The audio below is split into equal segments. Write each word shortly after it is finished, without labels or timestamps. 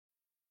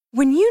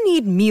When you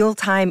need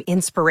mealtime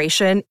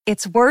inspiration,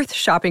 it's worth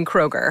shopping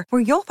Kroger,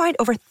 where you'll find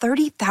over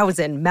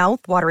 30,000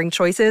 mouth-watering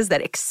choices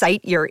that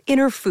excite your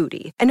inner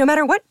foodie. And no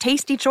matter what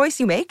tasty choice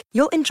you make,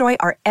 you'll enjoy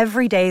our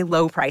everyday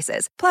low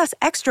prices, plus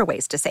extra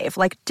ways to save,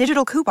 like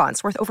digital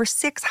coupons worth over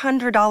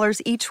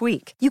 $600 each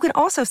week. You can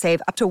also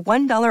save up to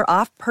 $1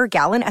 off per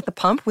gallon at the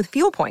pump with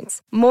fuel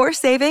points. More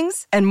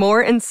savings and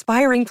more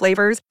inspiring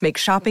flavors make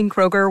shopping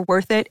Kroger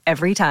worth it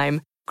every time.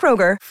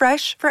 Kroger,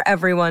 fresh for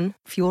everyone.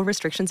 Fuel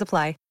restrictions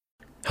apply.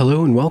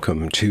 Hello and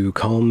welcome to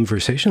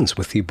Conversations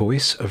with the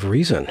Voice of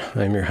Reason.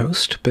 I'm your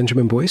host,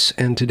 Benjamin Boyce,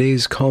 and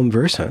today's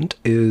conversant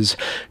is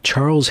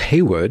Charles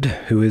Haywood,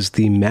 who is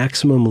the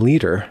Maximum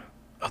Leader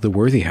of The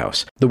Worthy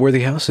House. The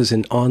Worthy House is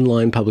an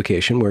online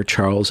publication where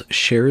Charles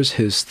shares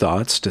his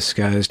thoughts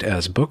disguised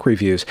as book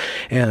reviews,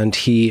 and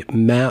he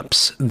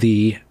maps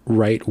the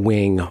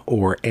right-wing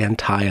or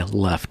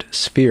anti-left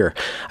sphere.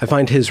 I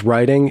find his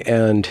writing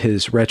and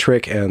his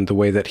rhetoric and the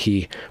way that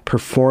he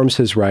performs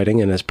his writing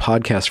in his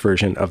podcast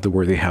version of The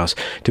Worthy House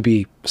to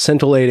be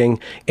scintillating,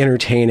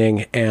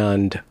 entertaining,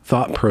 and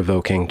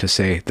thought-provoking, to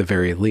say the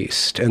very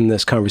least. In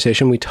this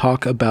conversation, we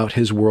talk about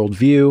his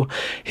worldview,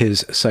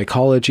 his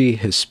psychology,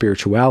 his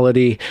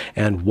spirituality,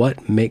 and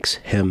what makes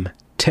him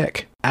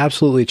tick.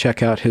 Absolutely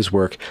check out his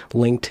work,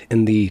 linked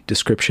in the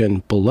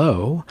description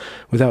below.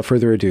 Without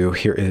further ado,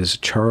 here is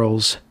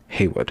Charles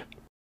Haywood.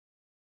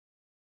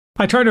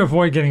 I try to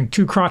avoid getting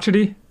too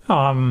crotchety.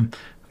 The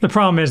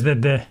problem is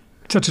that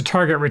such a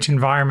target-rich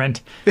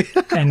environment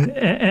and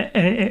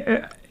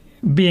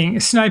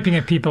sniping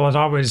at people is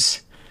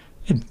always,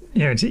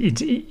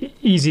 it's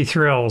easy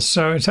thrills.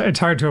 So it's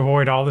hard to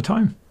avoid all the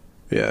time.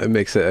 Yeah, it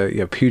makes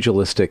it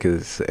pugilistic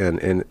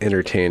and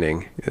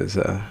entertaining is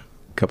a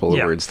couple of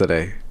words that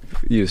I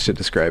use to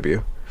describe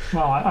you.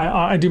 Well,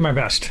 I do my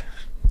best.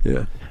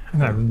 Yeah.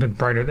 I'm a bit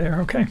brighter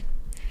there. Okay.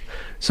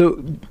 So,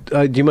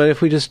 do you mind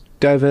if we just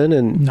dive in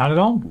and not at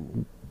all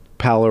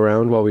pal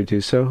around while we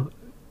do so?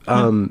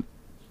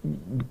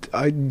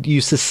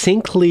 You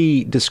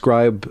succinctly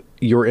describe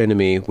your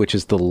enemy, which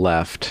is the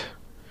left,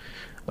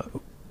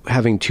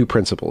 having two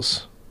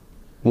principles.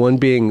 One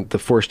being the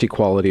forced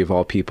equality of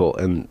all people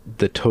and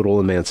the total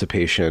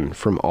emancipation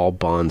from all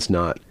bonds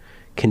not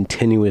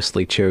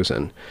continuously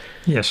chosen.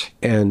 Yes.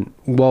 And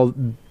while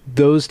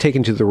those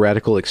taken to the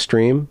radical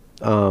extreme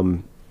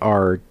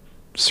are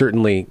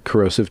certainly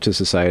corrosive to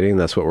society, and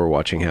that's what we're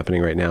watching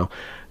happening right now,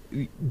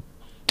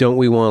 don't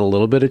we want a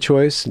little bit of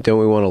choice? Don't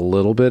we want a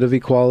little bit of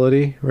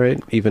equality,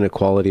 right? Even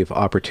equality of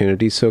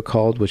opportunity,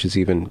 so-called, which is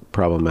even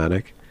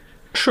problematic.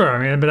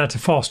 Sure, but that's a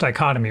false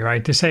dichotomy,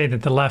 right? To say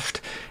that the left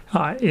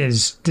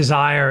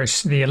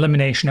desires the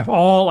elimination of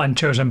all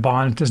unchosen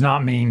bonds does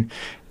not mean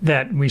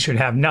that we should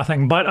have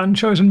nothing but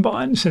unchosen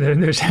bonds. So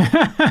there's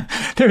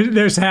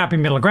a happy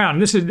middle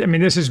ground. This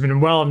has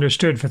been well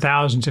understood for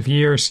thousands of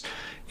years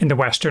in the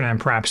Western and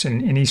perhaps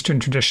in Eastern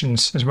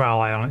traditions as well.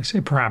 I only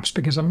say perhaps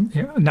because I'm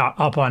not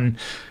up on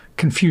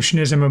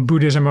Confucianism or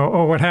Buddhism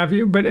or what have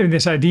you, but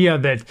this idea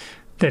that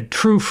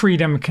true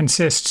freedom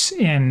consists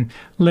in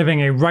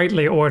living a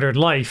rightly ordered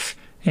life,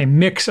 a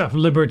mix of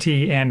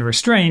liberty and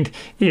restraint,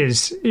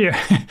 is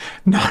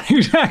not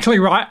exactly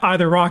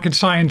either rocket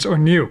science or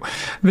new.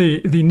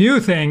 The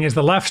new thing is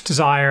the left's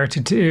desire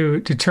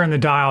to turn the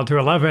dial to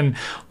 11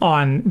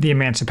 on the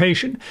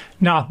emancipation.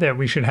 Not that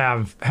we should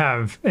have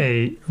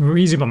a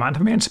reasonable amount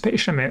of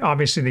emancipation. I mean,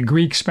 obviously the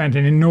Greeks spent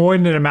an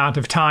inordinate amount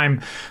of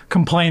time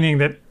complaining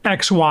that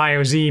X, Y,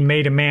 or Z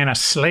made a man a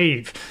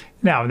slave.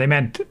 Now, they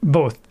meant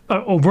both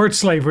overt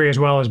slavery as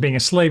well as being a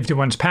slave to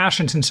one's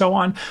passions and so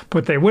on. But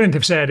what they wouldn't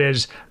have said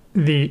is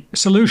the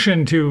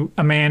solution to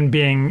a man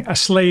being a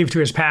slave to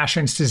his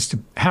passions is to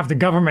have the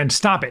government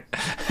stop it.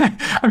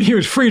 I mean, he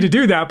was free to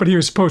do that, but he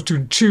was supposed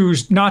to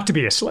choose not to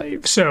be a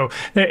slave. So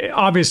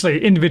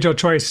obviously, individual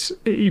choice,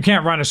 you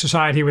can't run a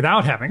society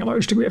without having a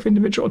large degree of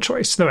individual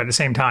choice. Though at the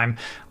same time,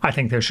 I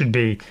think there should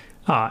be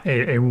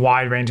a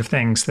wide range of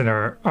things that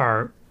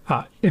are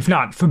if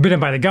not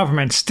forbidden by the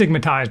government,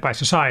 stigmatized by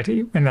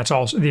society. And that's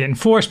also the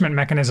enforcement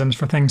mechanisms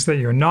for things that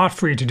you're not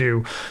free to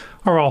do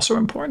are also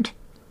important.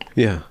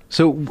 Yeah.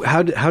 So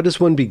how does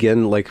one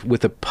begin, like,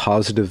 with a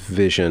positive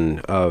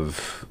vision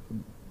of,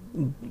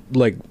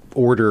 like,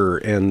 order,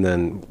 and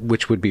then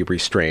which would be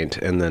restraint,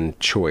 and then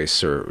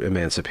choice or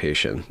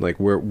emancipation? Like,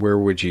 where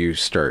would you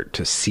start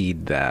to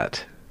seed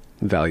that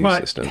value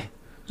system?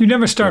 You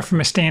never start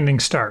from a standing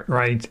start,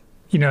 right?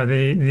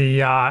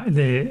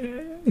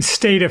 The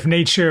state of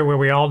nature where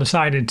we all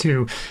decided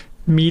to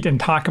meet and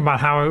talk about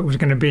how it was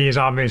going to be is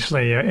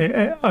obviously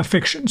a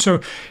fiction.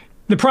 So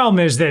the problem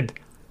is that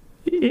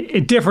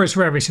it differs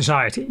for every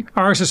society.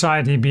 Our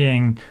society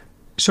being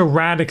so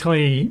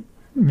radically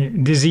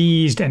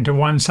diseased and to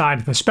one side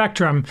of the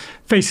spectrum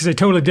faces a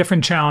totally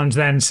different challenge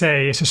than,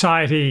 say, a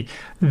society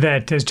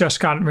that has just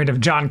gotten rid of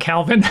John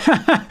Calvin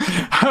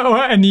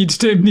and needs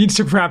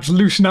to perhaps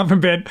loosen up a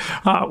bit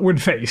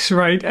would face,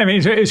 right? I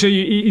mean,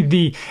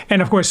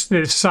 and of course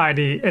the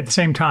society at the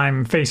same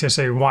time faces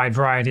a wide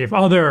variety of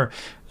other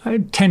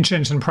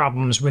tensions and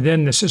problems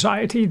within the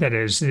society. That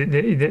is,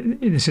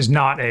 this is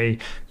not a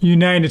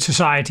united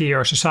society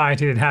or a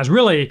society that has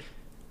really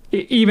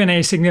even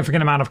a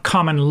significant amount of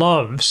common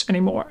loves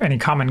anymore, any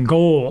common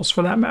goals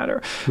for that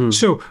matter.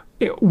 So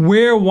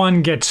where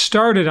one gets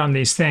started on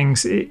these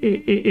things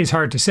is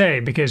hard to say,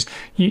 because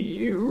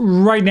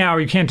right now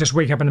you can't just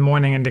wake up in the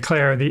morning and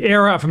declare the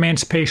era of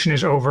emancipation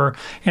is over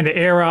and the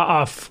era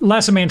of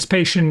less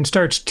emancipation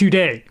starts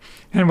today.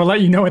 And we'll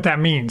let you know what that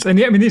means.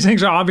 And I mean, these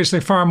things are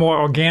obviously far more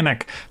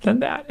organic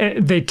than that.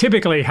 They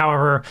typically,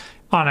 however,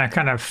 on a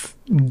kind of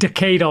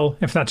decadal,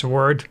 if that's a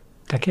word,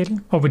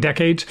 over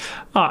decades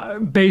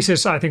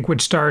basis, I think would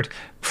start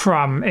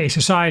from a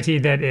society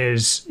that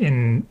is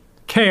in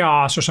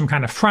chaos or some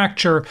kind of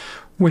fracture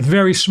with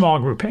very small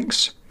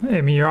groupings.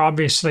 I mean, you're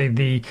obviously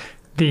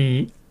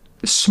the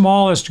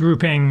smallest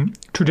grouping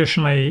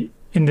traditionally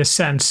in this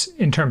sense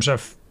in terms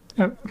of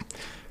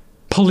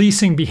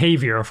policing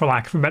behavior, for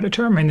lack of a better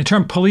term. I mean, the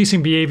term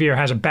policing behavior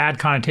has a bad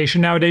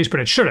connotation nowadays, but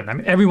it shouldn't. I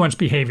mean, everyone's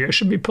behavior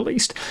should be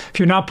policed. If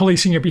you're not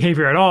policing your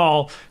behavior at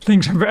all,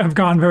 things have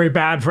gone very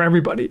bad for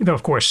everybody. Though,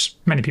 of course,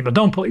 many people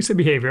don't police the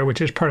behavior,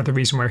 which is part of the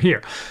reason we're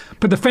here.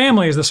 But the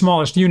family is the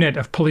smallest unit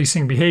of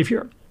policing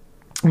behavior.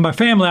 And by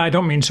family, I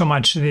don't mean so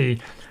much the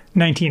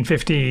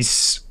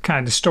 1950s kind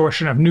of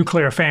distortion of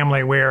nuclear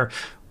family where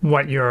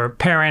what your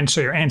parents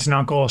or your aunts and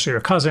uncles or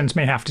your cousins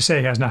may have to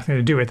say has nothing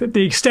to do with it.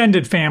 The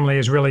extended family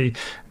is really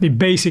the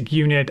basic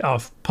unit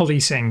of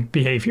policing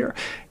behavior.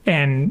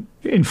 And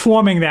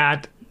informing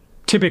that,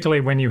 typically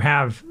when you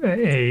have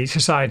a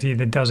society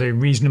that does a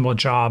reasonable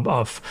job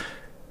of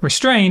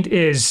restraint,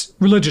 is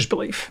religious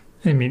belief.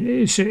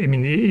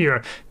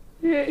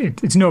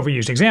 It's an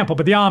overused example,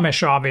 but the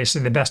Amish are obviously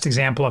the best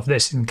example of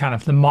this in kind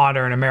of the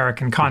modern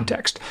American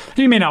context.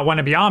 You may not want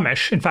to be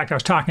Amish. In fact, I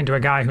was talking to a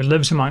guy who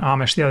lives among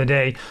Amish the other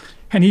day,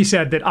 and he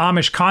said that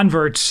Amish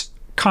converts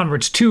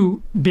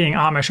to being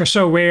Amish are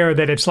so rare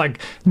that it's like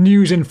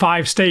news in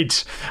 5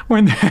 states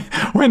when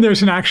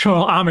there's an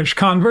actual Amish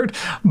convert.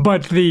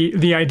 But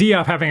the idea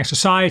of having a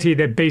society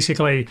that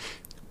basically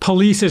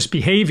polices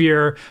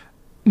behavior,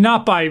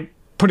 not by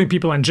putting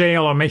people in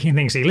jail or making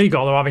things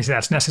illegal, though obviously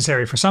that's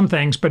necessary for some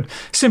things, but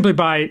simply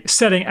by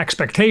setting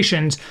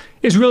expectations,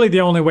 is really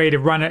the only way to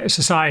run a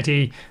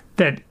society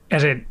that,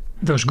 as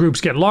those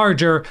groups get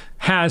larger,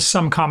 has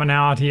some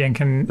commonality and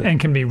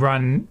can be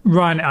run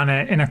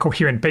in a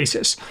coherent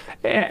basis.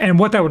 And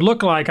what that would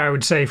look like, I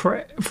would say,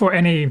 for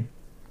any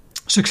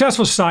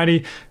successful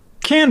society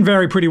can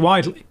vary pretty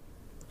widely.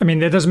 I mean,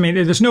 that doesn't mean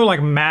there's no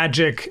like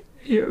magic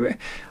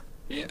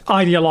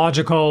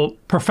ideological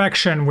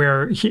perfection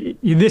where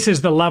this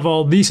is the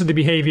level, these are the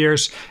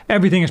behaviors,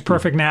 everything is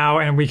perfect now,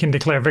 and we can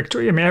declare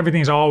victory. I mean,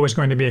 everything is always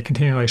going to be a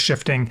continually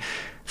shifting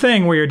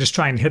thing where you're just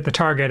trying to hit the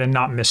target and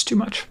not miss too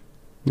much.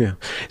 Yeah.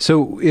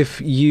 So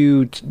if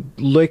you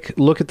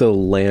look at the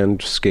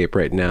landscape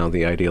right now,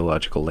 the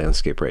ideological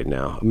landscape right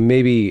now,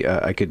 maybe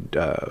I could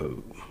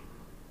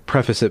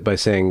preface it by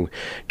saying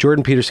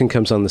Jordan Peterson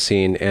comes on the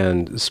scene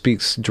and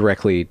speaks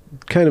directly,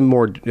 kind of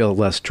more or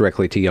less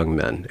directly to young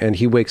men. And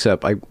he wakes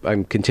up,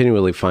 I'm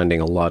continually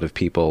finding a lot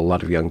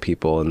of young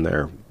people in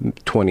their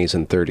 20s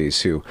and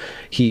 30s who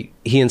he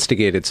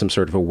instigated some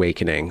sort of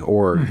awakening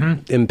or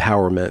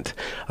empowerment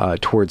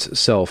towards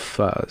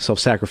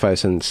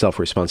self-sacrifice and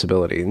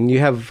self-responsibility. And you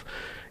have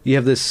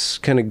this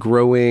kind of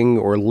growing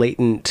or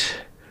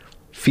latent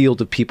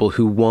field of people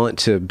who want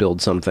to build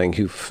something,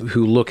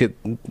 who look at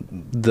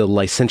the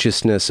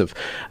licentiousness of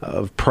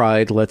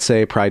Pride, let's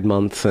say Pride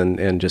Month,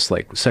 and just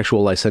like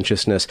sexual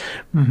licentiousness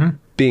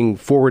being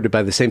forwarded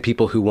by the same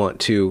people who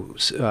want to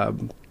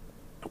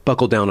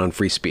buckle down on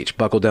free speech,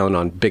 buckle down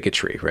on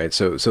bigotry, right?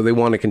 So they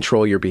want to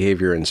control your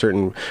behavior in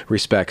certain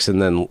respects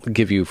and then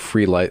give you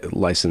free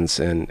license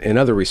in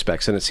other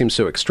respects. And it seems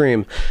so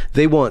extreme.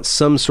 They want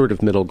some sort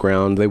of middle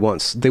ground. They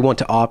want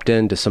to opt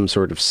into some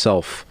sort of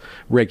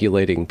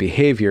self-regulating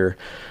behavior.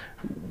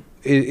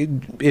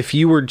 If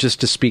you were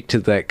just to speak to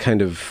that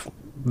kind of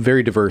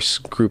very diverse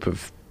group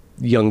of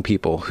young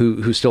people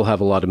who still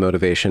have a lot of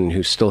motivation,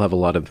 who still have a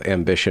lot of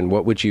ambition,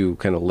 what would you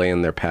kind of lay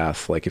in their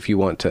path? Like if you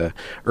want to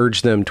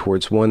urge them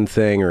towards one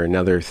thing or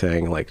another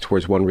thing, like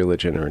towards one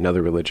religion or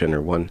another religion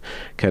or one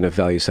kind of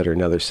value set or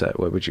another set,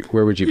 where would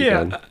you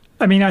begin?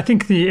 I mean, I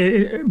think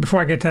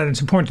before I get to that, it's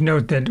important to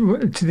note that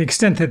to the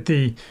extent that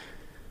the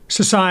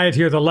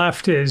society or the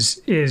left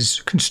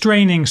is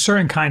constraining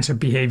certain kinds of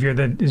behavior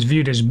that is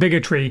viewed as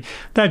bigotry,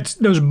 that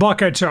those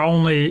buckets are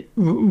only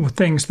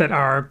things that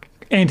are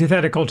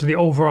antithetical to the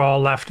overall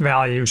left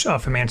values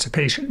of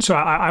emancipation. So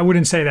I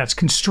wouldn't say that's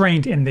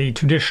constraint in the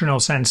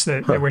traditional sense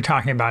that we're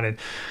talking about it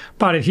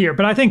here.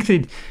 But I think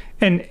I'm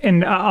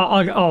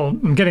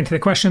getting to the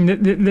question,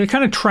 the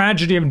kind of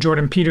tragedy of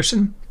Jordan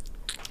Peterson,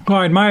 who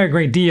I admire a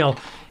great deal,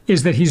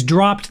 is that he's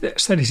dropped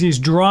this, that he's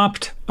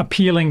dropped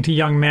appealing to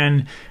young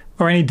men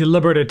or any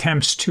deliberate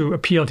attempts to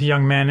appeal to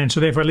young men. And so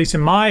therefore, at least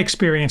in my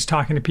experience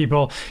talking to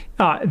people,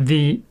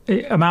 the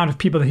amount of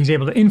people that he's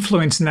able to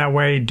influence in that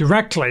way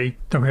directly,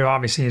 though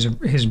obviously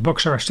his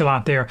books are still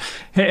out there,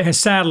 has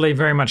sadly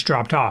very much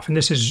dropped off. And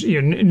this is,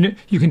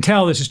 you can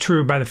tell this is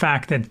true by the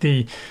fact that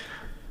the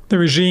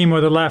regime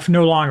or the left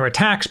no longer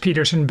attacks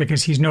Peterson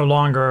because he's no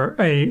longer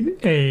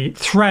a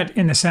threat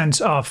in the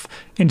sense of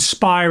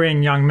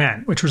inspiring young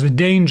men, which was the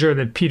danger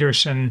that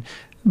Peterson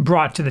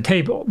brought to the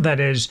table. That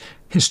is,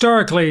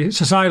 historically,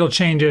 societal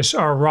changes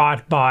are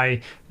wrought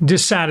by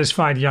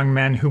dissatisfied young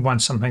men who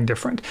want something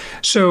different.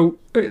 So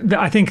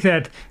I think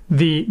that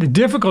the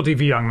difficulty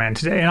for young men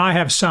today, and I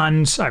have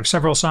sons, I have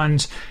several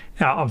sons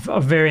of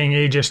varying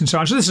ages and so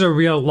on, so this is a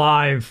real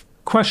live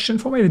question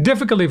for me. The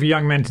difficulty for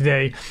young men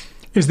today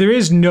is there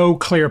is no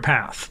clear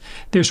path.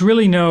 There's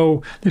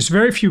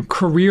very few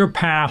career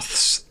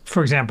paths.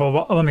 For example,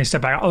 well, let me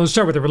step back. I'll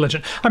start with the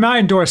religion. I mean, I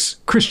endorse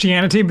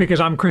Christianity because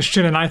I'm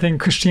Christian and I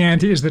think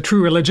Christianity is the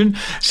true religion.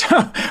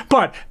 So,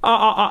 but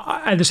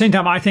at the same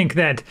time, I think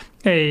that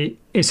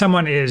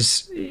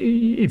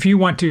if you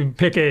want to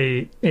pick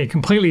a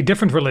completely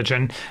different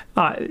religion,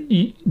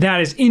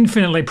 that is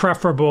infinitely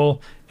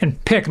preferable.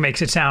 And pick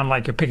makes it sound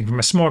like you're picking from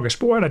a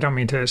smorgasbord. I don't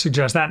mean to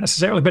suggest that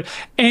necessarily, but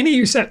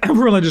any set of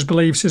religious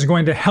beliefs is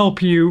going to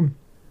help you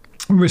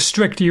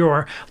restrict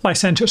your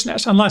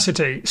licentiousness, unless it's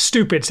a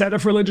stupid set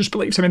of religious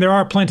beliefs. I mean, there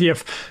are plenty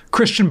of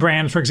Christian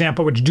brands, for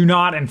example, which do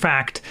not, in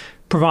fact,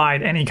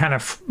 provide any kind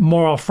of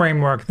moral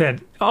framework that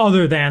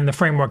other than the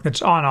framework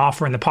that's on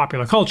offer in the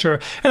popular culture,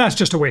 and that's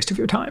just a waste of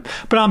your time.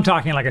 But I'm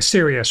talking like a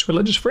serious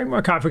religious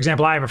framework. For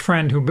example, I have a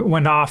friend who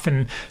went off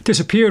and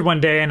disappeared one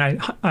day, and I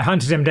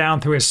hunted him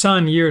down through his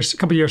son a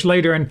couple of years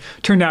later, and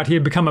turned out he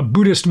had become a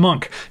Buddhist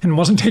monk and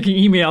wasn't taking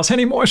emails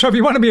anymore. So if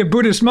you want to be a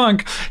Buddhist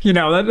monk,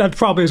 that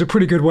probably is a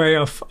pretty good way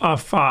of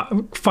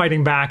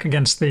fighting back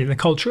against the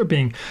culture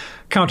being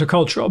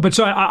countercultural. But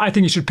so I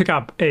think you should pick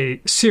up a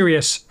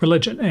serious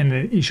religion,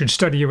 and you should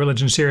study your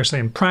religion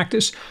seriously and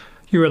practice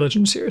your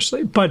religion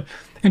seriously. But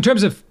in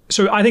terms of,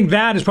 so I think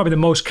that is probably the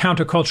most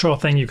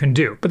countercultural thing you can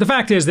do. But the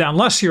fact is that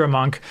unless you're a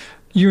monk,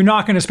 you're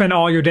not going to spend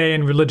all your day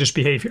in religious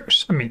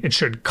behaviors. I mean, it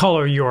should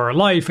color your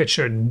life. It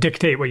should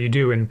dictate what you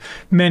do in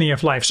many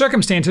of life's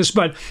circumstances.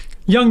 But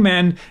young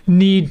men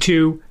need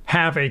to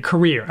have a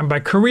career. And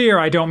by career,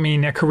 I don't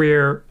mean a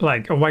career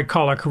like a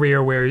white-collar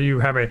career where you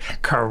have a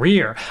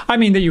career. I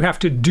mean that you have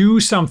to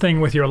do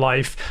something with your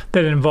life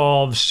that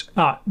involves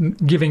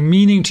giving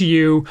meaning to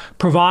you,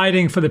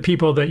 providing for the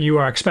people that you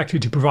are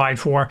expected to provide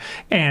for,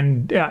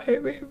 and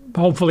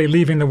hopefully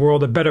leaving the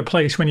world a better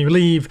place when you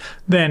leave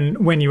than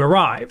when you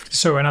arrived.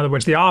 So in other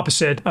words, the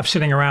opposite of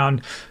sitting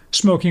around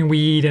smoking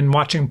weed and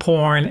watching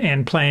porn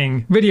and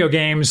playing video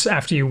games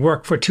after you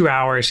work for 2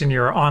 hours in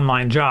your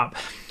online job.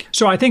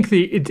 So I think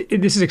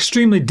this is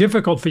extremely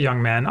difficult for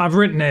young men. I've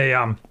written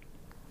a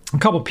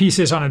couple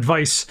pieces on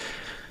advice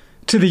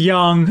to the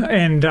young,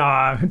 and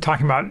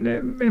talking about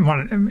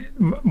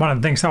one of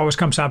the things that always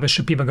comes up is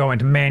should people go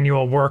into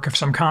manual work of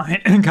some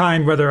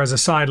kind, whether as a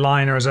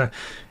sideline or as a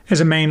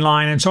main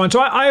line, and so on.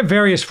 So I have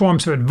various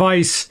forms of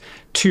advice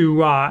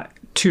to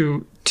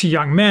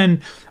young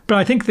men, but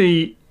I think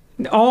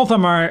all of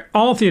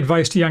the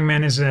advice to young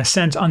men is in a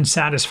sense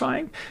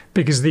unsatisfying,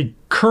 because the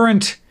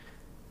current,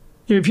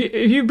 if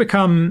you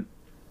become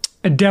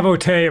a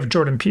devotee of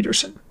Jordan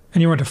Peterson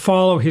and you want to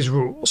follow his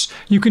rules,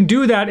 you can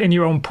do that in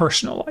your own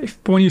personal life.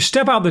 But when you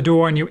step out the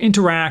door and you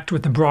interact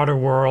with the broader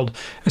world,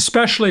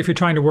 especially if you're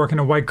trying to work in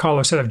a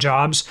white-collar set of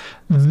jobs,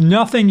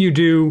 nothing you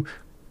do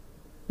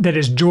that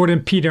is Jordan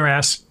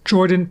Peterson-esque,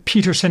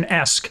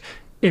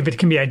 if it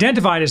can be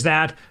identified as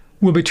that,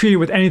 will be treated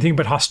with anything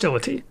but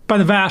hostility by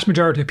the vast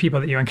majority of people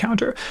that you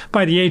encounter,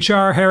 by the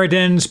HR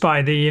harridans,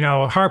 by the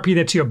harpy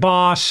that's your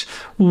boss,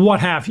 what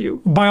have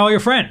you, by all your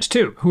friends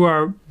too, who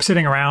are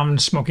sitting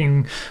around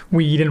smoking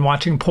weed and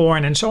watching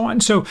porn and so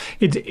on. So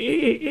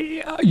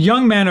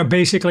young men are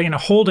basically in a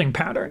holding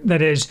pattern.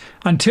 That is,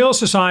 until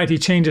society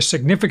changes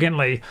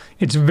significantly,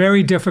 it's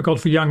very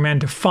difficult for young men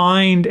to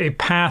find a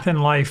path in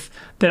life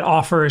that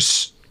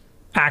offers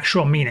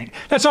actual meaning.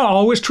 That's not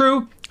always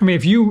true. I mean,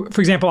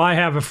 for example, I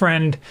have a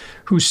friend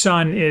whose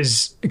son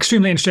is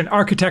extremely interested in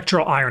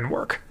architectural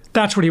ironwork.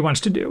 That's what he wants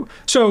to do.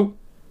 So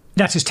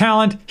that's his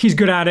talent. He's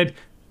good at it.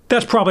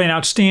 That's probably an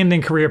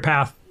outstanding career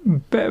path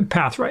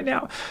right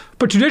now.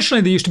 But traditionally,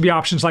 there used to be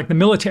options like the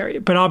military.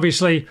 But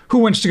obviously, who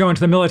wants to go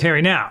into the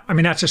military now? I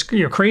mean, that's just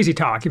crazy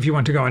talk. If you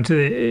want to go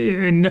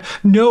into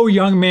no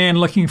young man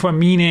looking for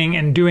meaning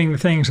and doing the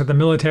things that the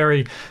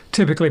military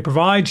typically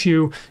provides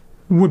you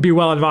would be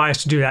well advised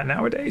to do that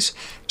nowadays.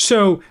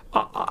 So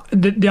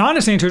the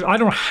honest answer is I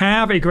don't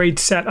have a great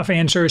set of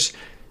answers.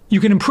 you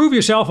can improve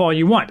yourself all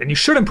you want, and you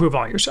should improve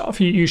all yourself.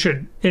 You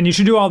should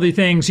do all the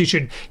things. You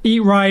should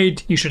eat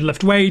right. You should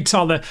lift weights.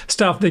 All the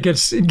stuff that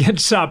gets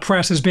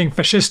pressed as being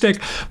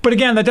fascistic. But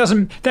again,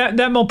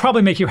 that will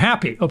probably make you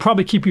happy. It'll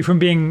probably keep you from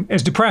being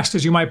as depressed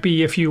as you might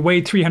be if you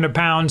weighed 300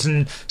 pounds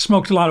and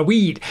smoked a lot of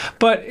weed.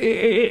 But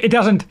it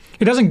doesn't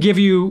give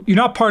you. You're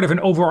not part of an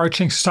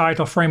overarching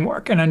societal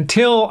framework. And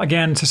until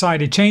again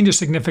society changes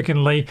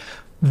significantly,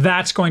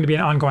 that's going to be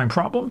an ongoing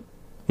problem.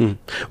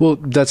 Well,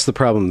 that's the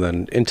problem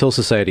then. Until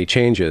society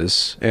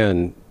changes,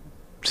 and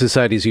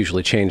society is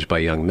usually changed by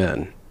young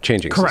men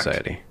changing Correct.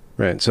 Society,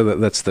 right? So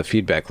that's the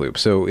feedback loop.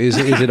 So is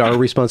it our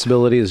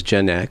responsibility as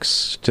Gen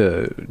X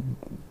to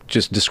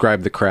just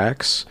describe the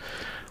cracks,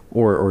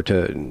 or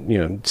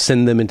to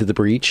send them into the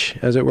breach,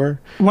 as it were?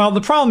 Well,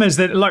 the problem is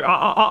that look,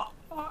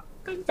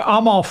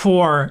 I'm all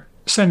for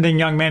sending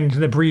young men into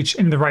the breach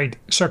in the right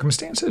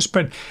circumstances.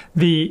 But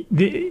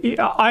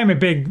I'm a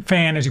big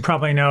fan, as you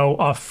probably know,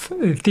 of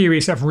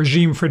theories of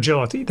regime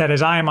fragility. That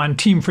is, I am on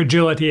team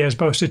fragility as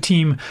opposed to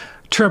team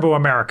turbo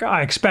America.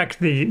 I expect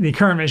the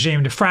current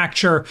regime to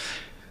fracture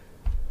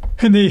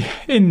in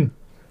the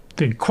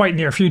quite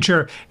near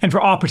future, and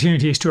for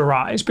opportunities to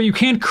arise. But you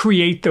can't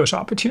create those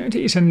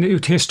opportunities. And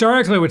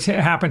historically, what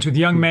happens with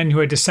young men who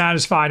are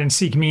dissatisfied and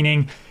seek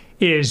meaning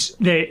is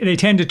they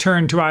tend to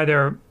turn to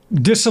either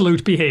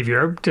dissolute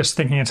behavior, just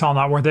thinking it's all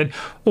not worth it,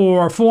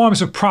 or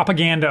forms of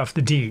propaganda of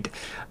the deed.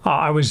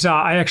 I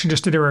actually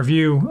just did a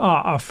review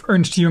of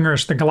Ernst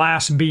Junger's *The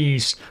Glass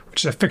Bees*,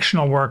 which is a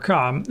fictional work,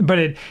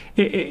 but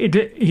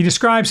he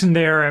describes in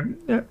there,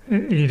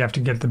 you'd have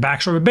to get the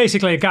backstory, but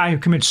basically a guy who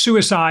commits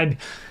suicide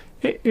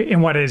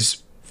in what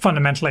is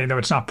fundamentally, though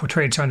it's not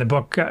portrayed so in the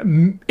book,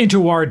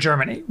 interwar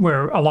Germany,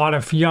 where a lot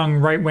of young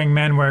right-wing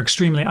men were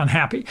extremely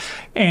unhappy,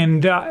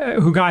 and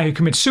guy who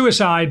commits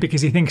suicide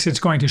because he thinks it's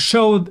going to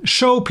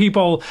show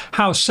people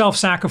how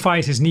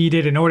self-sacrifice is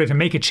needed in order to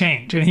make a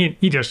change, and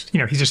he's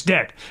just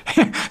dead.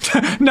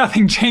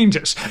 Nothing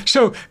changes.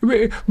 So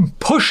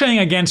pushing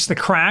against the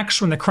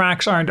cracks when the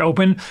cracks aren't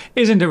open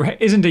isn't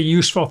a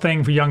useful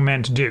thing for young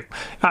men to do.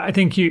 I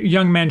think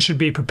young men should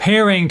be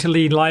preparing to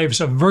lead lives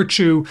of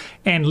virtue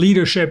and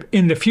leadership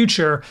in the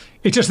future.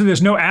 It's just that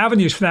there's no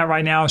avenues for that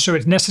right now, so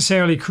it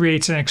necessarily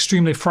creates an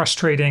extremely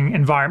frustrating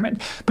environment.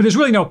 But there's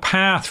really no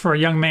path for a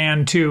young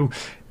man to...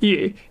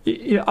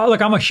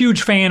 Look, I'm a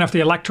huge fan of the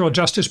electoral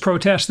justice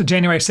protest, the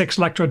January 6th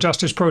electoral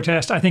justice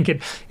protest. I think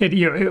it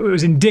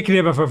was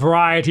indicative of a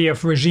variety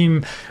of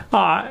regime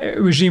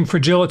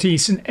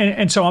fragilities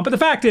and so on. But the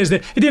fact is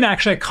that it didn't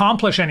actually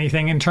accomplish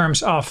anything in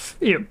terms of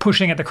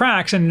pushing at the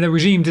cracks, and the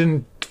regime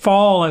didn't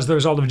fall as the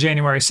result of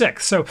January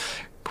 6th. So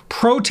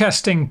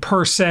protesting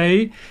per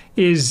se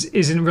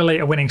isn't really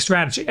a winning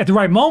strategy. At the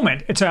right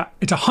moment, it's a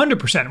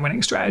 100%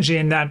 winning strategy,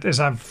 and that,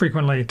 as I've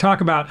frequently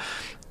talked about,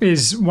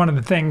 is one of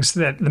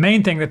the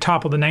main thing that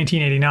toppled in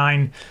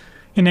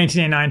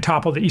 1989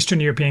 toppled the Eastern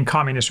European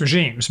communist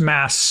regimes,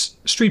 mass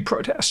street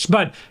protests.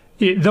 But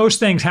those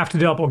things have to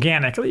develop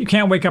organically. You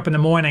can't wake up in the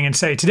morning and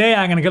say, today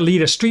I'm going to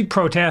lead a street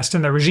protest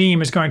and the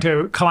regime is going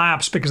to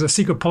collapse because the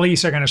secret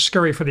police are going to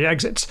scurry for the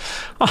exits.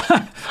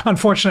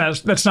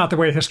 Unfortunately, that's not the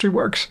way history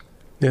works.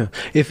 Yeah.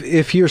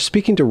 If you're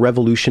speaking to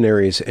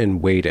revolutionaries in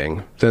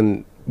waiting,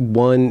 then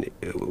one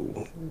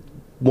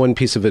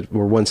piece of it,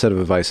 or one set of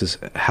advice, is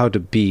how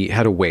to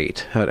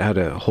wait, how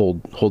to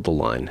hold the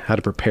line, how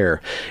to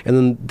prepare. And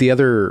then the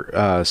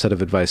other set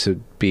of advice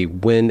would be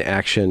when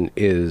action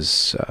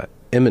is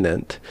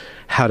imminent,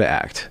 how to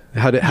act,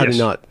 how to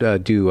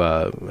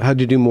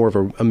do more of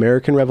an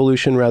American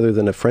Revolution rather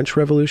than a French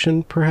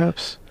Revolution,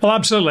 perhaps? Well,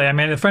 absolutely. I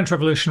mean, the French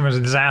Revolution was a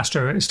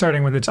disaster,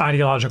 starting with its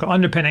ideological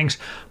underpinnings.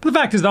 But the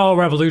fact is that all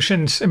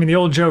revolutions, I mean, the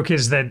old joke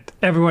is that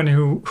everyone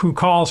who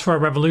calls for a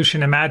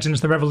revolution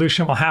imagines the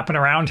revolution will happen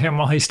around him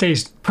while he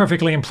stays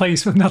perfectly in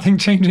place with nothing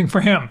changing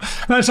for him.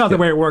 That's not the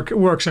way it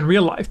works in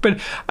real life.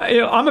 But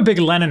I'm a big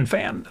Lenin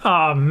fan,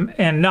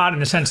 and not in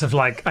the sense of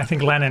like, I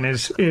think Lenin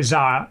is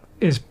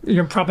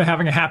probably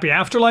having a happy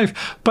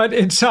afterlife, but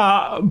it's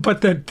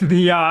that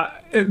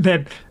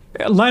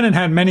Lenin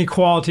had many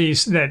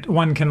qualities that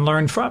one can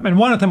learn from, and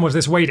one of them was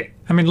this waiting.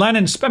 I mean,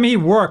 he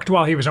worked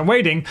while he was in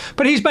waiting,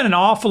 but he's been an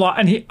awful lot,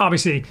 and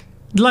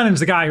Lenin's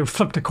the guy who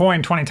flipped a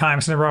coin 20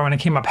 times in a row and it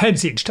came up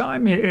heads each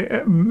time.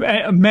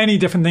 Many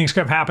different things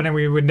could have happened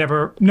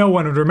and no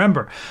one would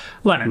remember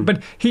Lenin.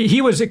 But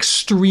he was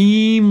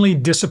extremely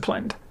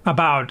disciplined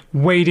about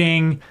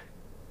waiting,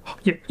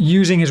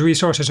 using his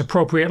resources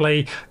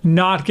appropriately,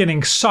 not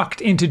getting sucked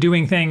into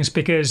doing things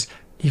because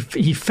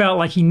he felt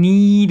like he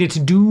needed to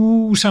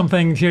do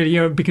something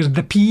because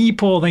the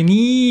people, they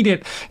need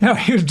it.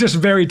 He was just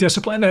very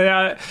disciplined.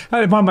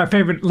 One of my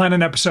favorite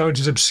Lenin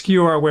episodes is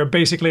obscure, where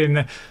basically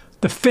in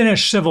the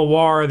Finnish Civil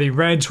War, the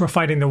Reds were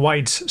fighting the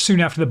Whites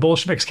soon after the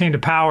Bolsheviks came to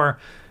power.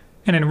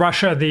 And in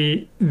Russia,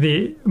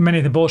 many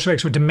of the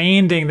Bolsheviks were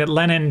demanding that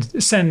Lenin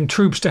send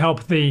troops to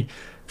help the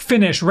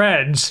Finnish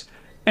Reds.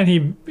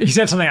 and he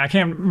said something, I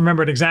can't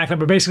remember it exactly,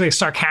 but basically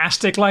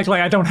sarcastic, like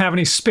I don't have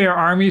any spare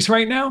armies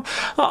right now.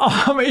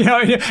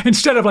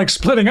 Instead of like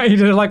splitting, he's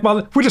like,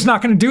 well, we're just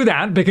not going to do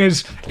that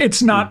because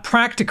it's not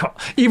practical.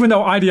 Even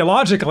though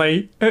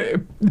ideologically,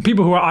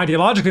 people who are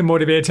ideologically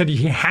motivated said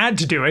he had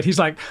to do it. He's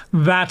like,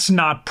 that's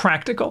not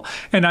practical.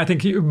 And I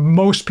think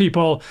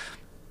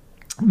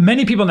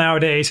many people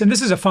nowadays, and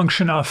this is a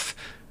function of,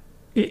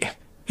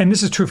 and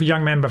this is true for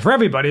young men, but for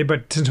everybody,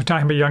 but since we're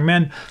talking about young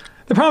men,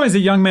 the problem is that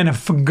young men have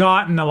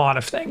forgotten a lot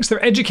of things.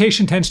 Their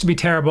education tends to be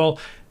terrible.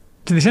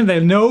 To the extent they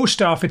know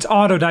stuff, it's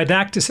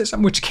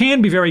autodidacticism, which can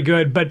be very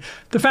good. But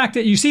the fact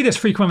that you see this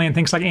frequently in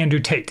things like Andrew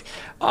Tate,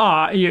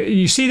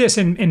 you see this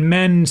in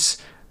men's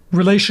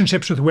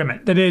relationships with women.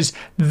 That is,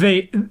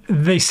 they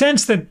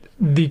sense that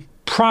the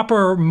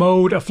proper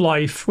mode of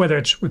life, whether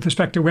it's with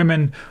respect to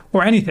women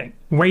or anything,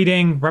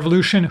 waiting,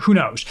 revolution, who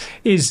knows,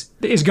 is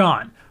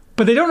gone.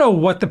 But they don't know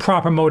what the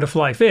proper mode of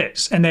life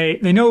is. And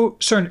they know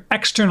certain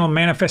external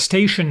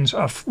manifestations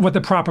of what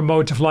the proper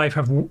modes of life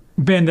have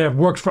been that have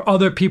worked for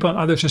other people in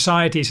other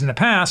societies in the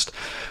past.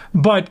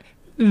 But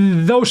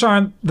those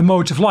aren't the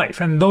modes of life,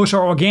 and those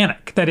are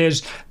organic. That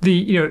is,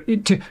 to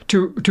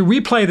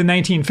replay the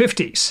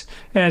 1950s,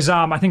 as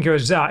I think it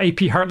was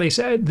A.P. Hartley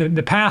said,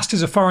 the past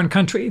is a foreign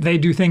country. They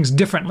do things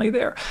differently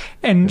there.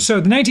 And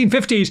so the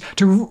 1950s,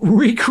 to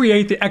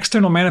recreate the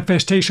external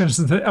manifestations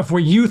of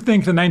what you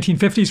think the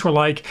 1950s were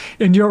like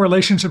in your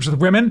relationships with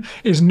women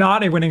is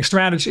not a winning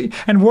strategy.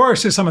 And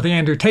worse is some of the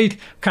Andrew Tate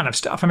kind of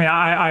stuff. I mean,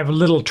 I have a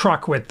little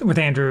truck with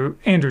Andrew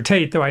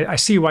Tate, though I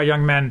see why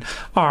young men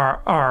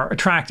are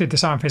attracted to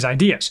some of his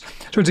ideas.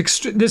 So it's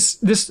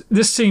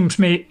this seems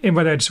to me,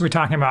 whether we're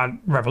talking about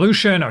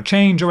revolution or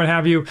change or what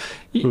have you,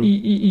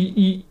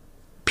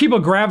 people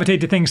gravitate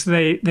to things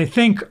they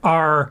think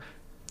are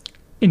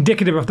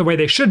indicative of the way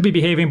they should be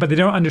behaving, but they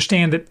don't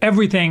understand that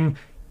everything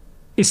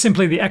is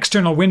simply the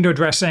external window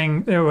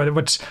dressing,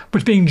 what's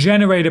being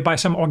generated by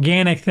some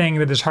organic thing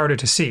that is harder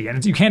to see.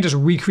 And you can't just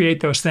recreate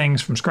those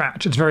things from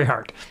scratch. It's very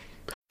hard.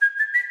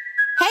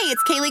 Hey,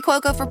 it's Kaylee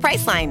Cuoco for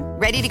Priceline.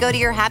 Ready to go to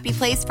your happy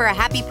place for a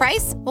happy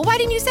price? Well, why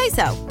didn't you say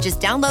so? Just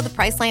download the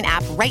Priceline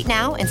app right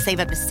now and save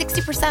up to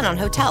 60% on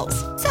hotels.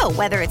 So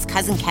whether it's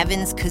Cousin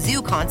Kevin's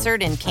Kazoo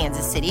Concert in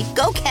Kansas City,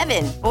 go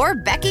Kevin, or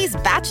Becky's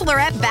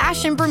Bachelorette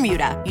Bash in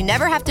Bermuda, you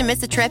never have to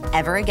miss a trip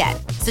ever again.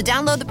 So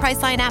download the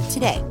Priceline app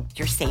today.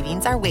 Your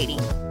savings are waiting.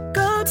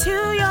 Go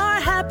to your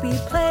happy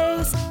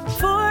place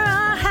for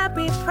a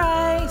happy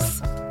price.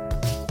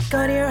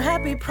 Go to your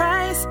happy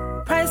price,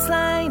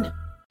 Priceline.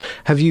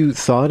 Have you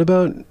thought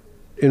about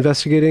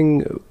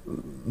investigating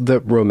the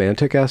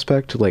romantic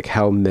aspect, like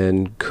how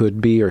men could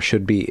be or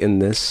should be in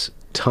this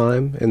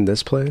time, in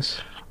this place?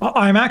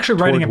 I'm actually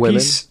writing a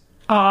piece.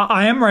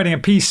 I am writing a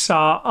piece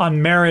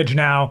on marriage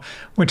now,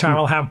 which I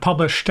will have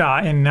published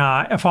in,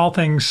 of all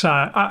things,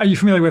 are you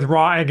familiar with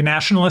Raw Egg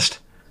Nationalist?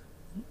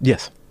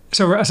 Yes.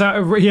 So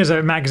he has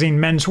a magazine,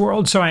 Men's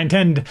World. So I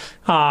intend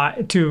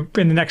to,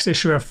 in the next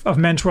issue of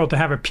Men's World, to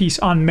have a piece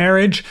on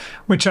marriage,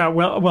 which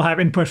will have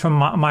input from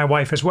my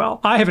wife as well.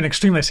 I have an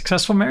extremely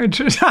successful marriage,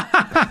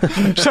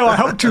 so I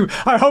hope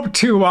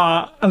to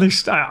at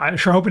least I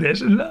sure hope it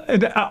is.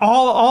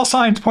 All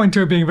signs point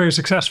to it being very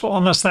successful,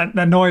 unless that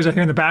noise I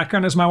hear in the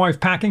background is my wife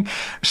packing.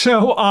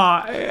 So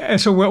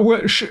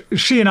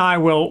she and I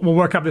will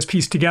work up this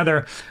piece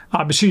together.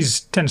 But she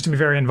tends to be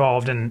very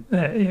involved in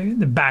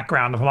the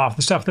background of a lot of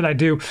the stuff that I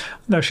do,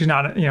 though she's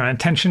not an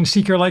attention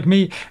seeker like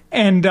me.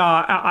 And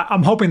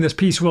I'm hoping this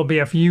piece will be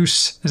of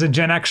use as a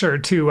Gen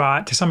Xer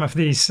to some of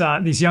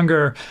these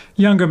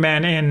younger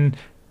men in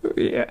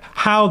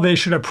how they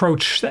should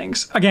approach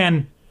things.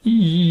 Again,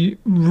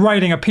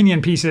 writing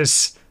opinion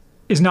pieces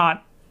is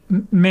not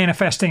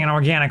manifesting an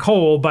organic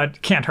whole,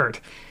 but can't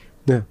hurt.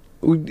 Yeah.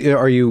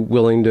 Are you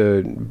willing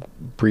to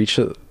breach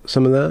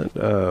some of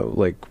that?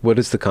 Like, what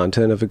is the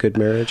content of a good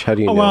marriage? How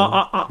do you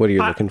know? What are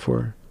you looking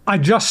for? I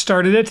just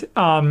started it,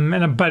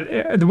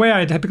 but the way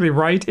I typically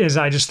write is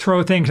I just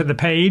throw things at the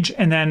page,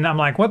 and then I'm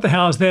like, what the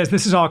hell is this?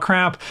 This is all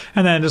crap.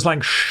 And then just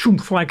like,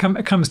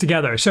 it comes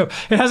together. So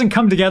it hasn't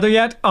come together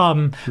yet,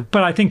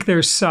 but I think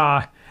there's... so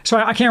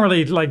I can't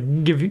really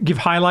like give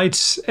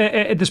highlights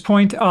at this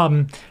point.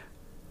 But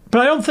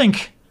I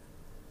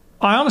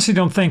honestly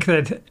don't think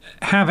that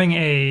having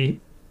a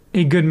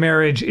good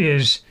marriage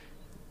is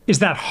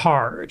that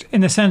hard,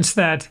 in the sense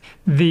that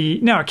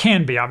now it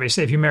can be,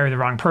 obviously, if you marry the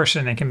wrong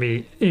person, it can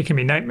be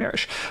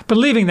nightmarish. But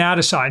leaving that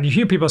aside, you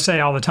hear people say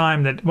all the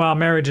time that, well,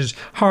 marriage is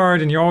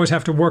hard and you always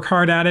have to work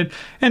hard at it.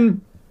 And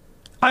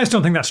I just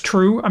don't think that's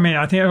true. I mean,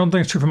 I don't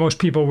think it's true for most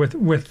people with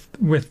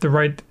the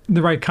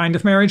right kind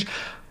of marriage.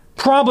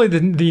 Probably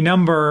the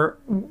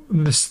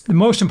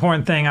most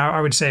important thing I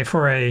would say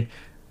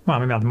well,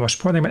 maybe not the most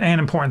important thing, but an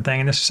important thing,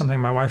 and this is something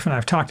my wife and I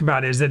have talked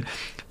about, is that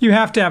you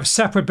have to have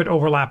separate but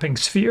overlapping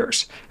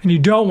spheres. And you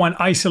don't want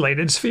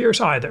isolated spheres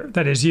either.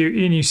 That is,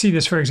 you see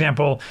this, for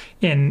example,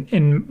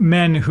 in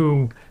men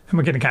who, and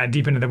we're getting kind of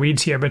deep into the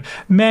weeds here, but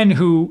men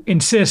who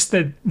insist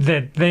that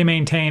they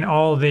maintain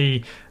all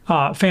the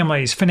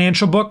family's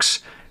financial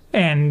books,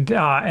 and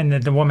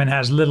that the woman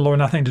has little or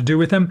nothing to do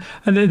with them.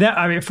 And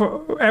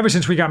ever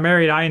since we got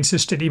married, I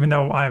insisted, even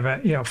though I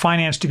have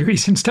finance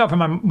degrees and stuff,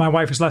 and my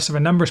wife is less of a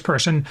numbers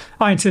person,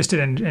 I insisted,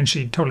 and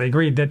she totally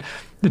agreed, that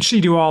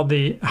she do all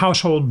the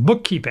household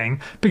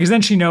bookkeeping, because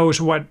then she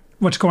knows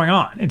what's going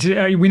on.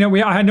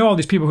 I know all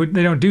these people who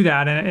they don't do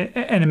that,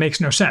 and it makes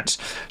no sense.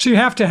 So you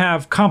have to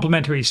have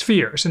complementary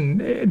spheres,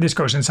 and this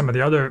goes in some of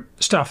the other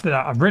stuff that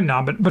I've written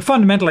on. But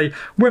fundamentally,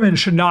 women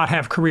should not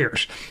have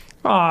careers.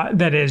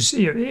 That is,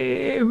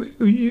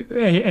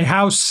 a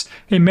house,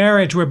 a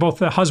marriage where both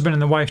the husband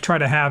and the wife try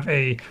to have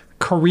a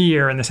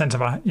career in the sense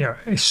of a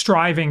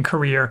striving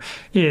career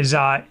is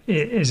an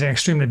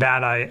extremely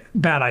bad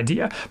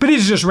idea. But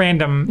these are just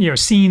random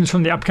scenes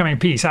from the upcoming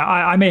piece.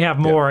 I may have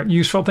more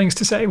useful things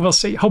to say. We'll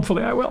see.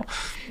 Hopefully, I will.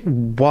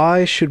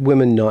 Why should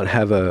women not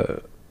have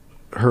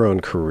her own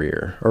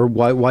career, or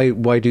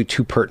why do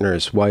two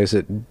partners? Why is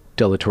it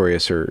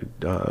deleterious or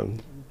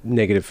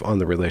negative on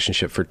the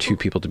relationship for two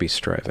people to be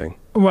striving?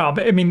 Well,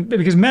 I mean,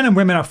 because men and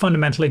women are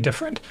fundamentally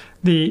different.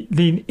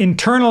 The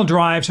internal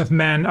drives of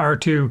men are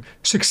to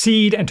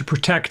succeed and to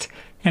protect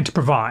and to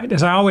provide.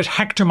 As I always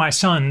hector my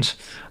sons,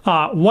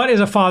 what is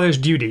a father's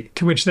duty?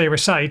 To which they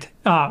recite,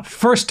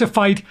 first to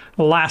fight,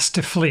 last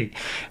to flee.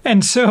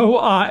 And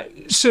so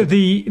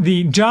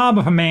the job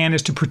of a man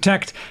is to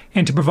protect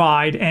and to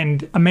provide,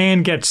 and a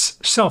man gets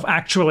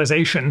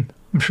self-actualization.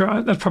 I'm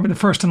sure that's probably the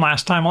first and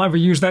last time I'll ever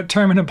use that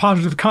term in a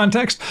positive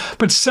context,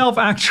 but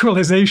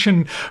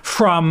self-actualization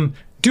from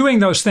doing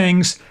those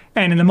things.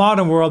 And in the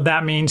modern world,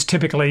 that means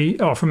typically,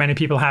 or for many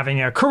people,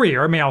 having a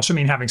career. It may also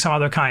mean having some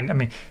other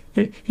kind.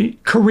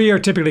 Career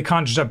typically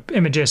conjures up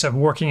images of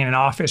working in an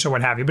office or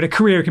what have you. But a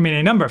career can mean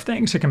a number of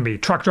things. It can be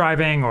truck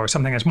driving, or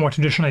something that's more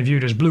traditionally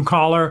viewed as blue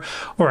collar,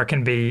 or it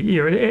can be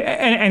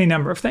any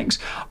number of things.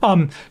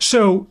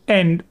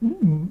 And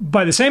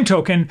by the same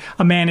token,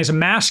 a man is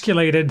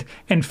emasculated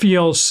and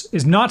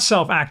is not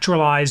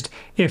self-actualized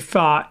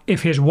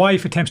if his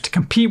wife attempts to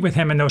compete with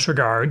him in those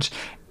regards.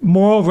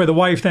 Moreover, the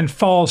wife then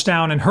falls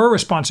down in her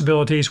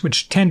responsibilities,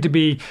 which tend to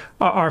be,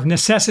 are of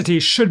necessity,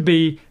 should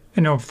be,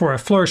 for a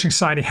flourishing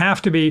society,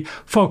 have to be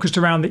focused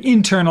around the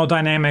internal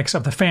dynamics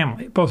of the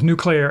family, both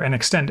nuclear and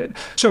extended.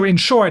 So in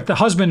short, the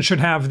husband should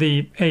have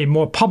a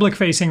more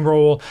public-facing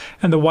role,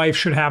 and the wife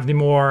should have the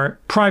more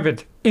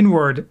private,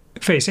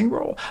 inward-facing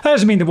role. That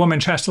doesn't mean the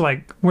woman has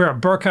to wear a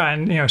burqa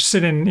and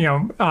sit in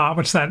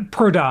what's that,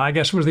 purdah, I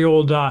guess was the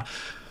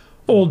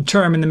old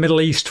term in the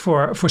Middle East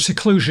for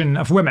seclusion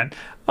of women.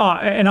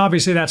 And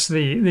obviously that's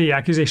the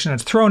accusation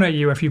that's thrown at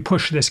you if you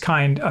push this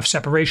kind of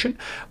separation.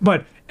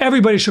 But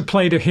everybody should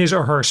play to his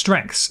or her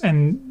strengths.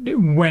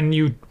 And when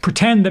you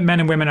pretend that men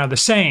and women are the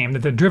same, that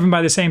they're driven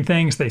by the same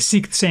things, they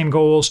seek the same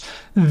goals,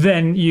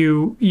 then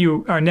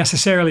you are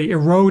necessarily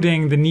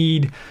eroding the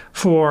need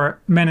for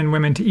men and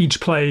women to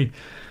each play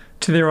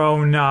to their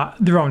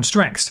own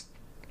strengths.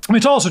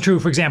 It's also true,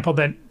 for example,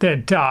 that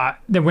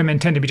women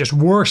tend to be just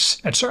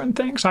worse at certain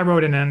things. I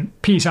wrote in a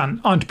piece on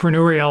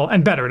entrepreneurial,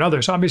 and better at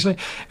others, obviously,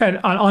 and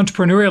on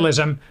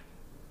entrepreneurialism.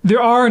 There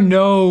are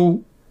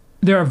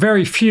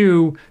very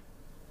few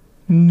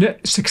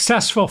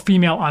successful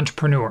female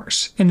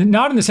entrepreneurs, and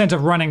not in the sense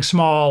of running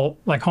small,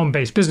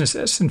 home-based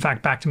businesses. In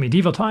fact, back to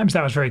medieval times,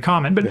 that was very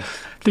common. But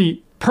the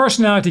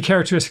personality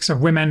characteristics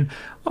of women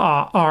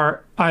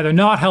are either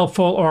not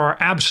helpful or are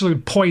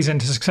absolute poison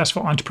to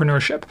successful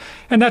entrepreneurship.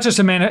 And that's just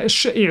a man.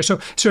 So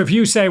if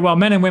you say, well,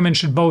 men and women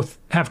should both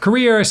have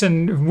careers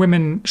and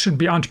women should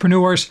be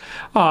entrepreneurs,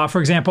 for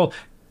example,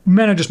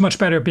 men are just much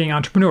better at being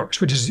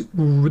entrepreneurs, which is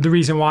the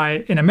reason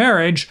why in a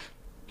marriage,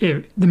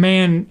 if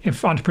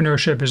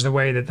entrepreneurship is the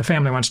way that the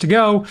family wants to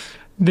go,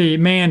 the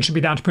man should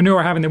be the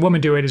entrepreneur. Having the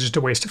woman do it is just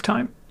a waste of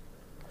time.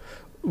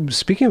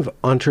 Speaking of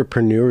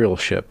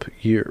entrepreneurship,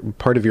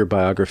 part of your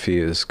biography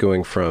is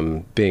going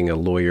from being a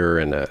lawyer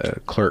and a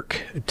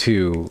clerk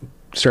to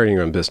starting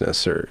your own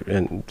business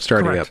and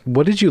starting Correct. up.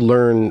 What did you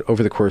learn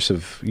over the course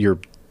of your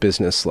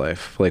business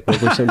life? What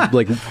were some,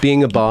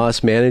 being a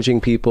boss, managing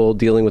people,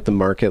 dealing with the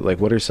market?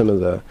 What are some of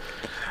the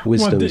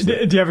wisdoms?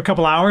 Well, do you have a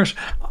couple hours?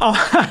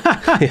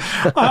 I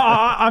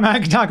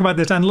can talk about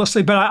this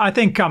endlessly, but I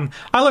think I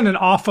learned an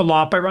awful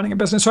lot by running a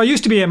business. So I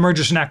used to be a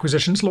mergers and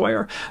acquisitions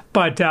lawyer,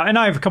 but and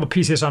I have a couple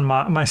pieces on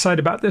my site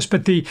about this.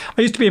 But I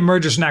used to be a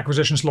mergers and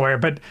acquisitions lawyer,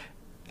 but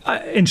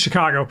in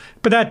Chicago.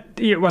 But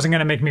it wasn't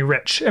going to make me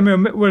rich. I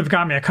mean, it would have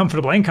got me a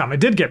comfortable income.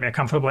 It did get me a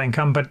comfortable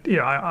income, but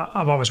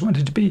I've always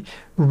wanted to be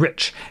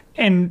rich.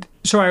 And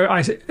so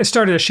I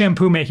started a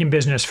shampoo making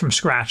business from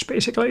scratch,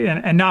 basically,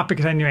 and not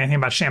because I knew anything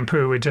about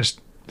shampoo. It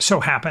just so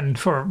happened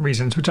for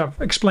reasons which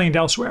I've explained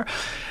elsewhere.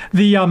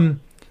 I've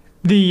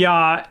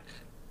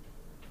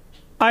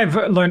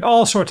learned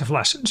all sorts of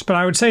lessons, but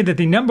I would say that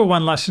the number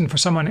one lesson for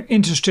someone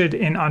interested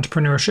in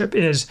entrepreneurship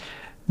is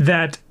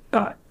that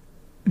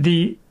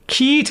the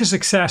key to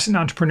success in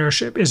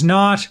entrepreneurship is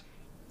not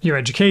your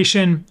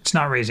education, it's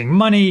not raising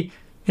money,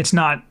 it's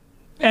not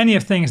any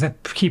of the things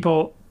that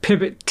people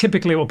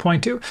typically will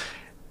point to.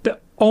 The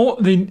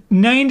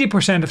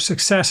 90% of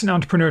success in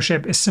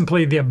entrepreneurship is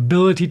simply the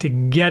ability to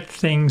get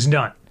things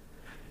done.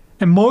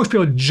 And most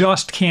people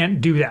just can't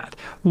do that.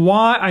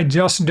 Why? I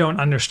just don't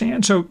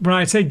understand. So when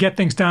I say get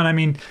things done, I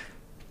mean,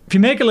 if you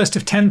make a list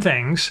of 10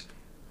 things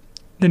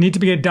that need to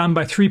be get done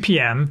by 3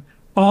 p.m.,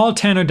 all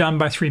 10 are done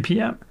by 3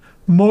 p.m.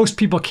 Most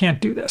people can't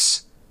do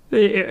this.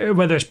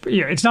 Whether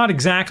it's not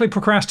exactly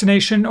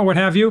procrastination or what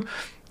have you.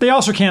 They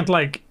also can't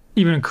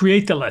even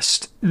create the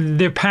list.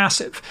 They're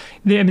passive.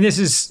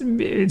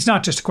 It's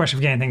not just a question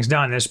of getting things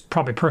done. There's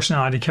probably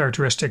personality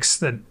characteristics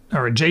that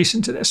are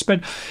adjacent to this.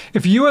 But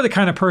if you are the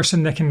kind of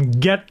person that can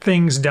get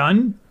things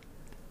done,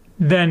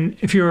 then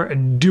if you're a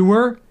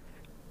doer,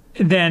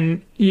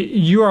 then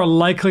you are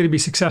likely to be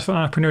successful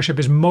in entrepreneurship,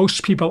 as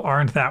most people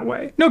aren't that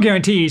way. No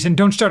guarantees, and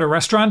don't start a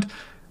restaurant.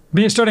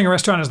 Starting a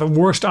restaurant is the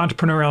worst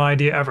entrepreneurial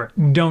idea ever.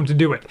 Don't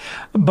do it.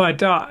 But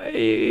there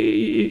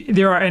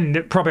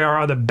probably are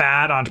other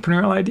bad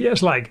entrepreneurial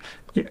ideas, like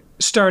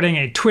starting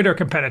a Twitter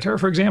competitor,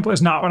 for example,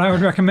 is not what I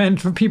would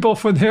recommend for people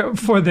for their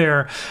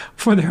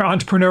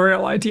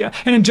entrepreneurial idea.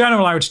 And in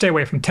general, I would stay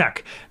away from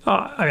tech.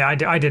 I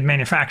did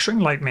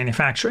light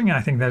manufacturing, and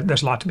I think that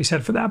there's a lot to be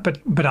said for that.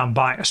 But I'm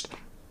biased.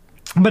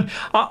 But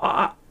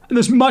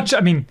there's much.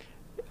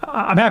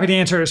 I'm happy to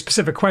answer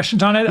specific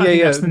questions on it. I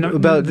think that's the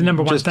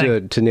number one thing.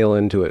 Just to nail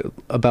into it,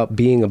 about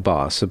being a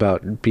boss,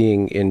 about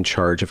being in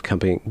charge of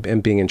company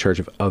and being in charge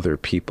of other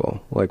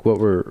people. Like what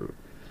we're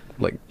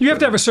like. You have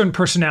to have a certain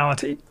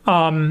personality.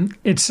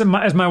 It's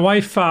as my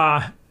wife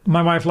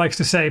likes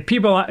to say,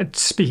 people,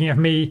 speaking of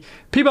me,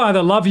 people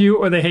either love you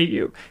or they hate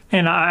you.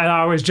 And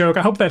I always joke,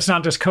 I hope that's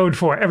not just code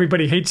for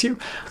everybody hates you.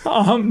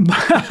 But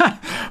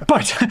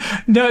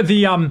no,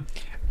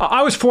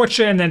 I was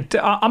fortunate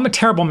that I'm a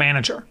terrible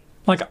manager.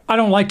 I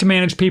don't like to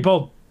manage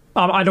people.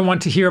 I don't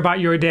want to hear about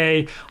your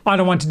day. I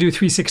don't want to do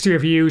 360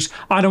 reviews.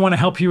 I don't want to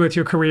help you with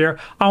your career.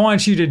 I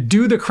want you to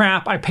do the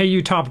crap I pay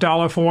you top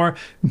dollar for,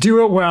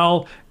 do it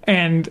well,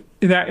 and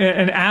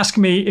ask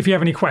me if you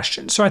have any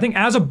questions. So I think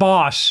as a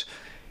boss,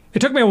 it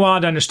took me a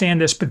while to understand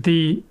this, but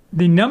the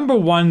number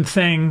one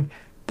thing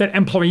that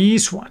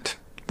employees want,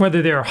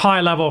 whether they're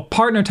high-level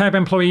partner-type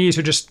employees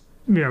or just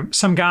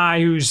some guy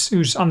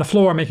who's on the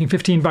floor making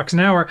 $15 an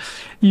hour,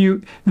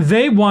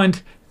 they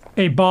want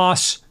a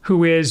boss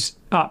who is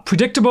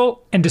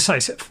predictable and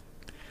decisive.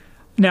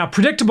 Now,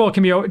 predictable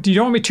can be, you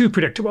don't want to be too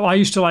predictable. I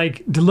used to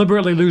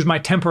deliberately lose my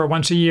temper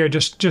once a year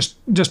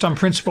just on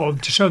principle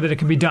to show that it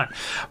can be done.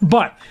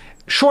 But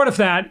short of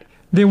that,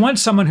 they want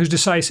someone who's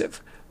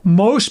decisive.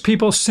 Most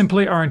people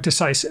simply aren't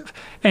decisive.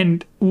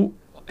 And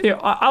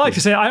I like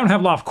to say I don't have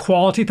a lot of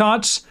quality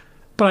thoughts,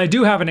 but I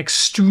do have an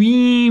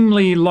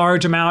extremely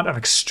large amount of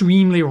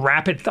extremely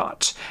rapid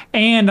thoughts,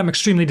 and I'm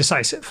extremely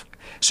decisive.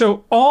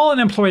 So all an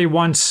employee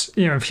wants,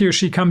 if he or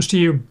she comes to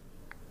you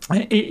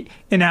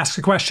and asks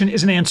a question,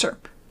 is an answer.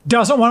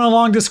 Doesn't want a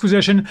long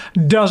disquisition,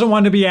 doesn't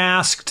want to be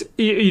asked,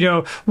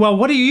 well,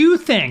 what do you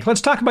think? Let's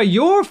talk about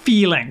your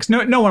feelings.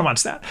 No one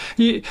wants that.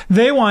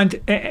 They want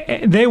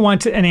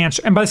an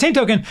answer. And by the same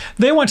token,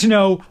 they want to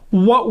know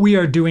what we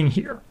are doing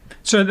here.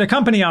 So the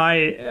company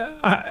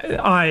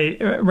I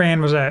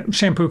ran was a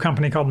shampoo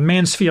company called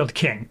Mansfield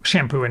King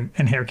Shampoo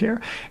and Hair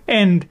Care.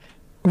 And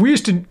we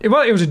used to, it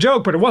was a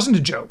joke, but it wasn't a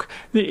joke.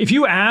 If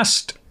you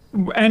asked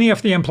any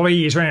of the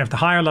employees or any of the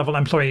higher level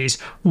employees,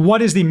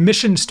 what is the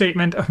mission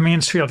statement of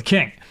Mansfield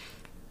King?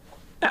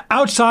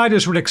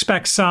 Outsiders would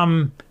expect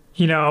some,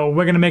 we're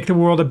going to make the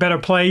world a better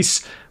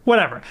place,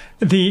 whatever.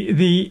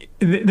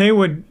 They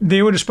would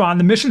respond,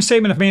 the mission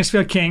statement of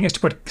Mansfield King is to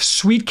put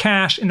sweet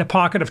cash in the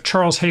pocket of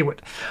Charles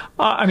Haywood.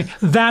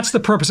 That's the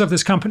purpose of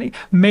this company.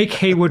 Make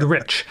Haywood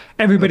rich.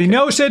 Everybody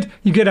knows it.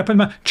 You get up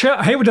and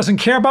Haywood doesn't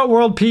care about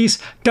world peace,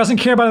 doesn't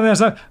care about that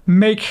stuff.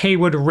 Make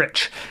Haywood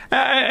rich.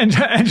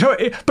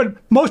 But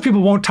most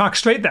people won't talk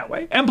straight that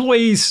way.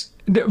 Employees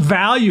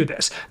value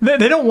this.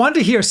 They don't want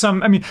to hear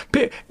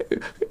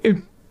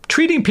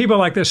treating people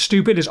like they're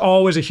stupid is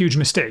always a huge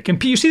mistake.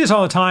 And you see this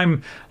all the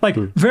time. I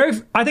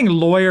think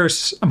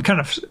lawyers, I'm kind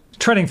of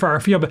treading for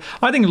our field, but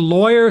I think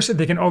lawyers, if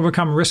they can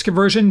overcome risk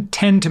aversion,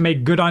 tend to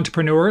make good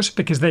entrepreneurs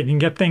because they can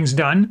get things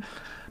done.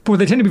 But what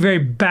they tend to be very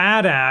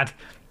bad at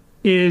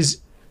is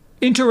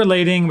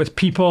interrelating with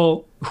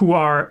people who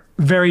are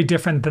very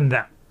different than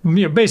them.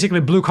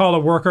 Basically blue collar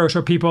workers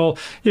or people,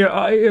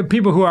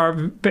 people who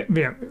are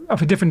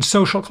of a different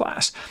social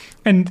class.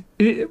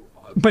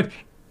 But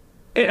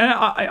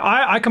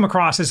I come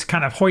across as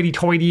kind of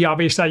hoity-toity.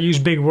 Obviously, I use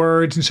big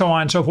words and so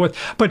on and so forth.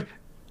 But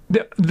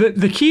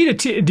the key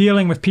to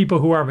dealing with people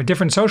who are of a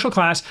different social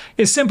class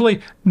is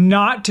simply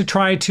not to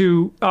try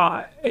to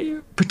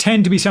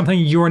pretend to be something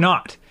you're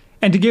not,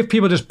 and to give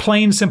people just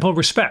plain, simple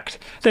respect.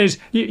 That is,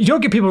 you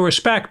don't give people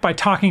respect by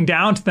talking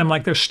down to them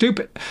like they're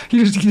stupid.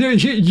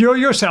 You're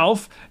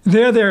yourself,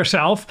 they're their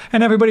self,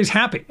 and everybody's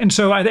happy. And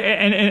so,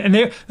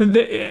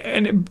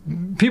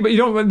 people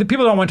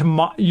don't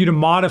want you to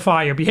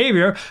modify your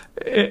behavior.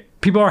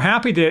 People are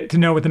happy to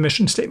know what the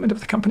mission statement of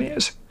the company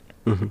is.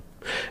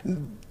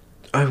 Mm-hmm.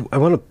 I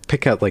want to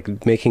pick out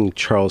making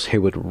Charles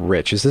Haywood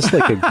rich. Is this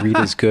a greed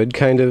is good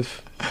kind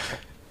of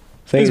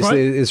thing?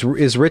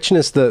 Is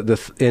richness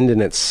the end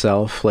in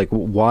itself?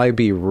 Why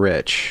be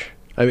rich?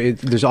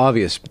 There's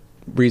obvious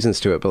reasons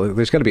to it, but like,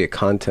 there's got to be a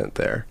content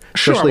there,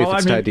 Sure. especially Well, if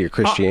it's tied to your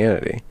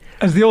Christianity.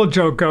 As the old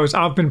joke goes,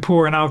 I've been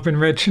poor and I've been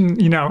rich,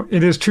 and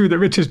it is true that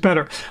rich is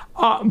better.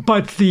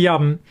 But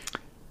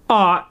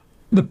I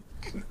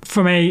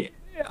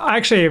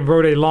actually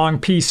wrote a long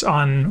piece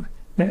on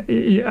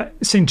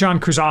St. John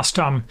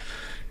Chrysostom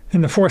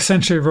in the 4th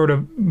century wrote a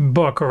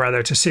book, or rather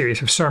it's a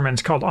series of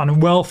sermons called On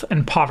Wealth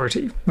and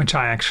Poverty, which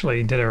I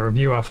actually did a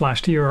review of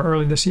last year or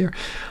early this year.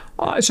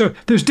 So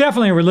there's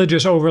definitely a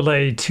religious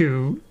overlay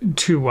to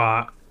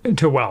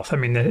wealth. I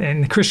mean,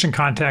 in the Christian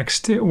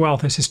context,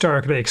 wealth is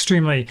historically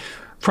extremely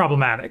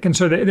problematic. And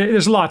so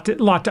there's a lot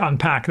to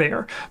unpack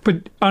there.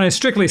 But on a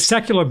strictly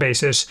secular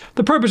basis,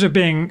 the purpose of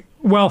being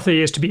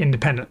wealthy is to be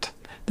independent.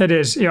 That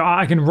is,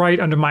 I can write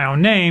under my own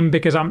name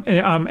because I'm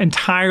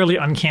entirely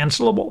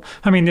uncancelable.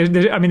 I mean,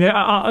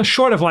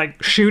 short of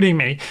like shooting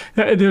me,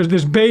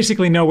 there's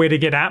basically no way to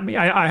get at me.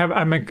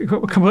 I'm a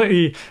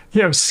completely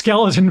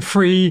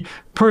skeleton-free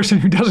person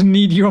who doesn't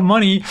need your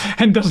money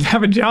and doesn't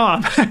have a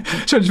job.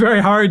 So it's very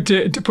hard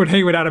to put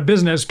Haywood out of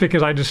business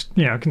because I just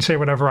can say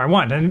whatever I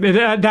want, and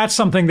that's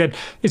something that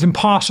is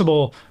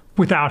impossible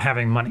without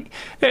having money.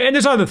 And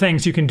there's other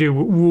things you can do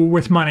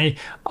with money,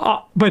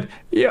 but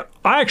I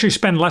actually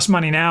spend less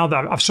money now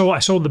that I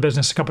sold the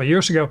business a couple of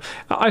years ago.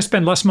 I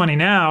spend less money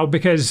now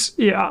because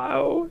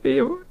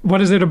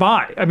what is there to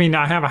buy? I mean,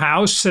 I have a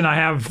house and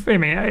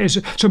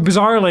so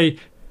bizarrely,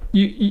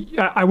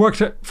 I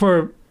worked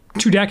for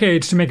 2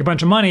 decades to make a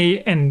bunch of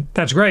money, and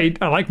that's great.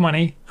 I like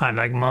money. I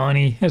like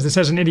money, as it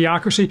says in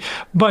Idiocracy.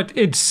 But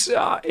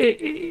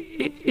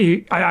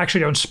I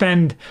actually don't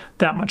spend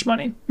that much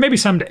money. Maybe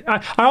someday.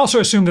 I also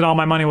assume that all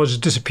my money will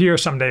just disappear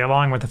someday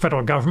along with the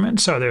federal government.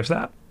 So there's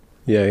that.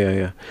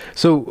 Yeah.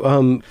 So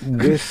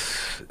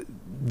with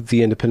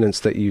the independence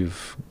that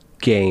you've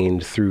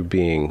gained through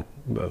being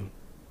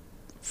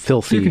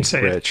filthy you can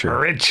say rich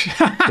or rich.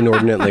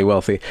 inordinately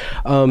wealthy,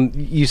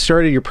 you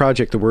started your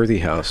project, The Worthy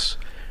House.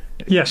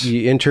 Yes.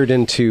 You entered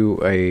into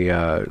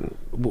a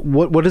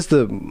what was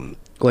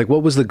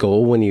the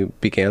goal when you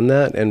began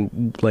that?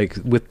 And like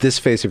with this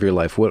phase of your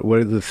life, what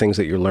are the things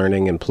that you're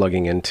learning and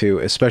plugging into,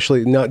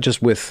 especially not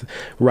just with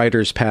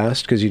writers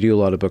past, because you do a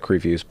lot of book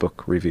reviews,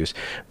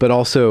 but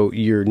also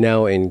you're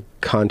now in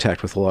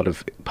contact with a lot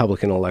of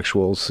public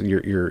intellectuals.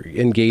 You're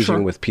engaging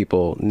Sure. with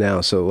people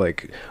now. So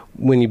like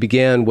when you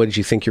began, what did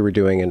you think you were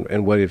doing,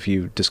 and what have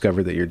you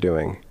discovered that you're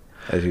doing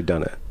as you've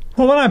done it?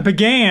 Well, when I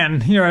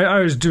began, I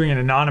was doing it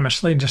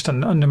anonymously, just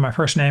under my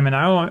first name, and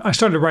I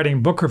started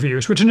writing book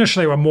reviews, which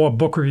initially were more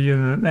book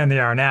reviews than they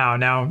are now.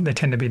 Now they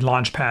tend to be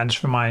launch pads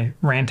for my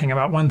ranting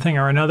about one thing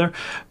or another.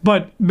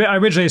 But I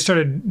originally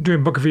started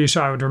doing book reviews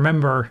so I would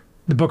remember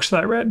the books that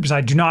I read, because I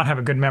do not have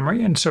a good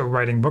memory, and so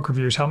writing book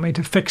reviews helped me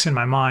to fix in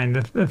my mind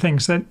the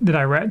things that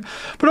I read.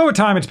 But over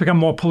time, it's become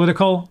more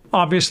political,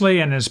 obviously,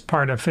 and as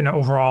part of an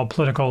overall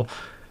political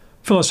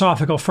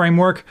philosophical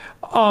framework.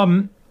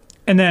 And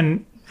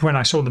then when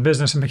I sold the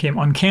business and became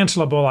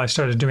uncancelable, I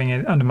started doing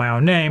it under my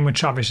own name,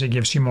 which obviously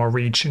gives you more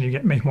reach and you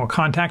make more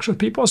contacts with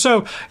people.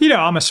 So,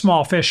 I'm a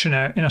small fish in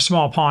a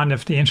small pond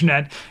of the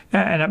internet,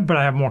 but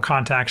I have more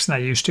contacts than I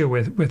used to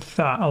with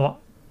a lot of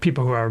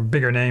people who are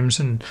bigger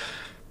names and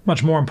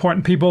much more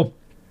important people.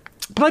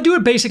 But I do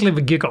it basically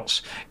with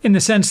giggles, in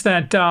the sense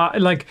that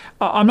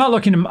I'm not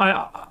looking to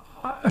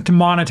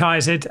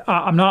monetize it.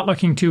 I'm not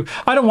looking to.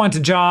 I don't want a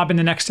job in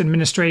the next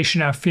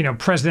administration of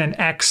President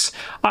X.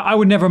 I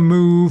would never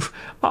move.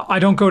 I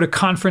don't go to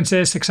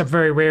conferences except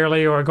very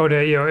rarely, or go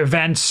to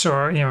events,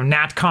 or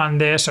NatCon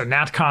this or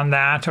NatCon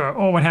that,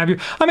 or what have you.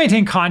 I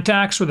maintain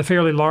contacts with a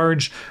fairly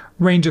large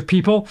range of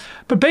people,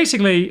 but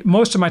basically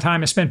most of my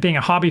time is spent being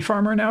a hobby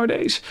farmer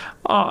nowadays.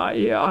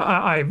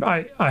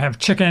 I have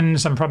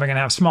chickens. I'm probably going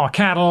to have small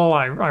cattle.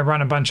 I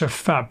run a bunch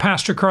of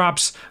pasture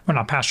crops, well,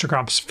 not pasture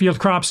crops, field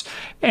crops,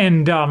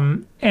 and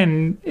I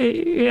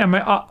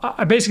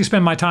basically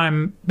spend my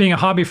time being a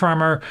hobby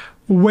farmer,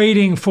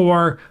 waiting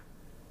for.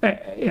 I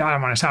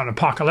don't want to sound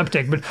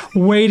apocalyptic, but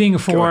waiting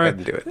for. Go ahead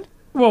and do it.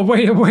 Well,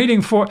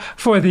 waiting for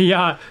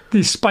the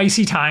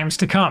spicy times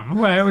to come,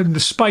 the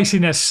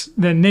spiciness,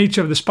 the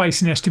nature of the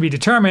spiciness to be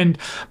determined.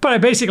 But I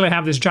basically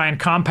have this giant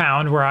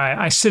compound where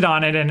I sit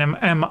on it and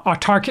am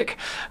autarkic.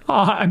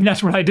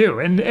 That's what I do,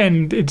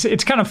 and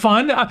it's kind of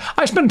fun.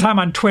 I spend time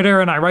on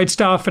Twitter and I write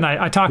stuff and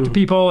I talk to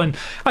people, and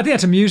I think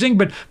that's amusing.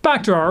 But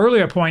back to our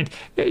earlier point,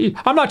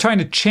 I'm not trying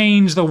to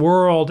change the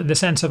world in the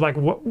sense of like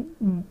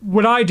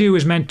what I do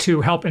is meant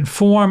to help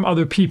inform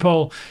other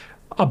people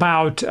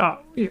about.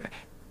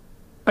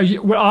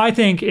 What I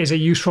think is a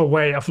useful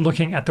way of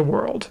looking at the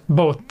world,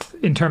 both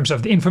in terms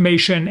of the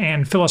information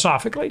and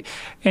philosophically.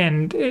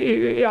 And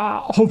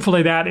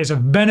hopefully that is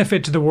of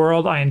benefit to the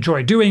world. I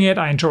enjoy doing it.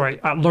 I enjoy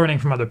learning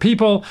from other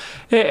people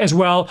as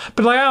well.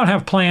 But I don't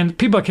have plans.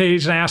 People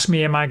occasionally ask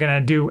me, am I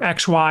going to do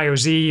X, Y, or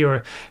Z,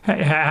 or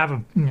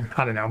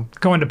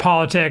go into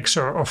politics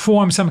or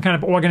form some kind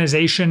of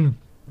organization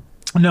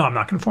No, I'm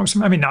not going to form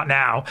some. I mean, not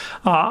now.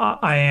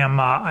 I am.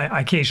 I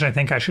occasionally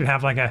think I should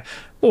have like a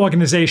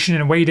organization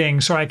in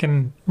waiting so I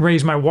can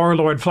raise my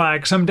warlord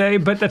flag someday.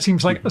 But that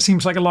seems like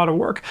a lot of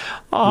work.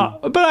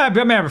 But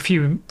I may have a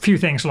few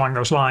things along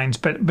those lines,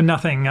 but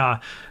nothing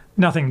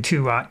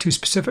too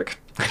specific.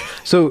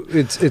 So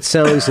it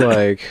sounds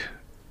like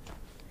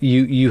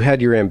you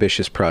had your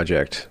ambitious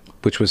project,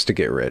 which was to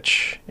get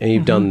rich, and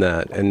you've done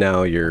that, and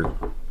now you're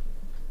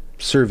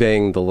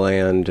surveying the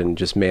land and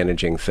just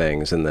managing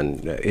things, and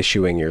then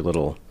issuing your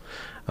little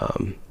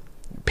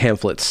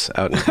pamphlets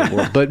out into the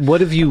world. But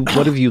what have you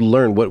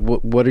learned?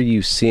 What are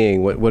you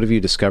seeing? What have you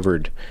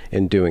discovered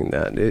in doing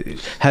that?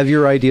 Have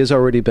your ideas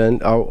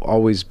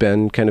always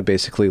been kind of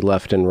basically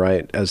left and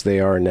right as they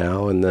are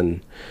now, and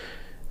then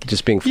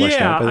just being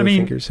fleshed out by the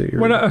thinkers that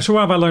you're... So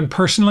what have I learned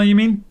personally, you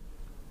mean?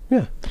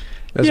 Yeah.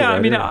 I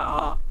mean,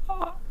 I've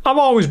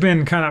always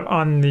been kind of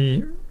on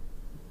the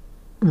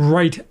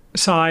right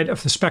side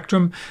of the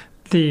spectrum.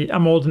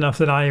 I'm old enough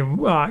that I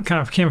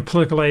kind of came of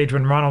political age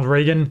when Ronald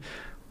Reagan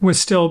was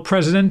still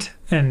president,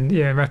 and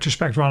in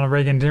retrospect, Ronald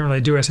Reagan didn't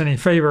really do us any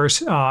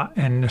favors,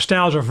 and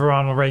nostalgia for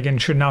Ronald Reagan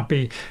should not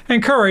be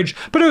encouraged,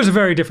 but it was a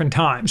very different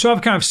time. So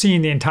I've kind of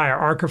seen the entire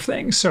arc of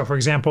things. So for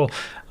example,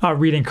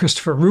 reading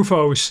Christopher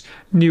Rufo's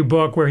new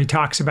book where he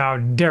talks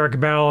about Derek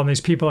Bell and these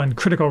people in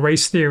critical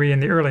race theory in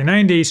the early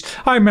 90s,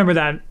 I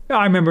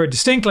remember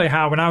distinctly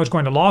how when I was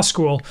going to law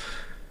school,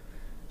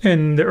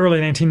 in the early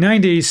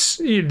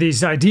 1990s,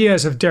 these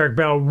ideas of Derek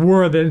Bell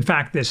were, in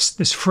fact,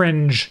 this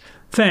fringe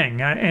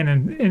thing.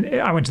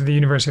 And I went to the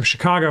University of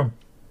Chicago,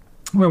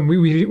 when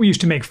we used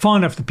to make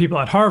fun of the people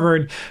at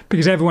Harvard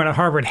because everyone at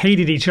Harvard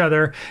hated each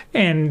other,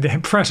 and the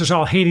professors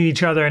all hated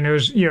each other, and it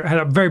was had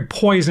a very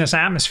poisonous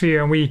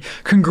atmosphere. And we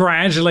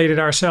congratulated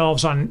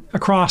ourselves on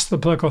across the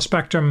political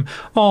spectrum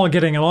all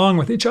getting along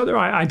with each other.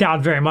 I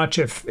doubt very much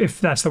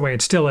if that's the way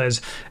it still is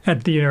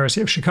at the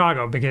University of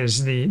Chicago,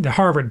 because the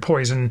Harvard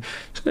poison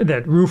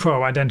that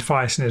Rufo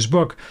identifies in his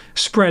book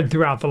spread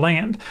throughout the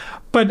land.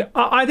 But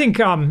I think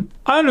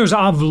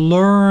I've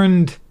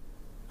learned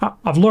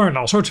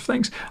all sorts of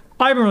things.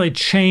 I haven't really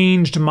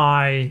changed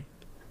my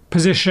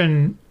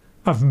position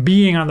of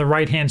being on the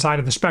right-hand side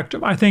of the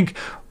spectrum. I think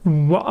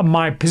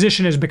my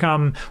position has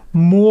become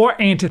more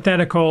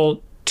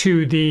antithetical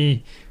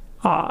to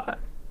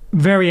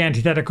very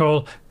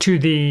antithetical to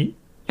the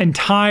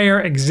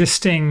entire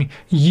existing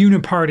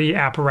uniparty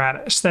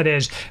apparatus. That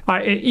is,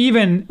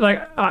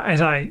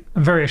 as I'm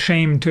very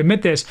ashamed to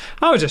admit this,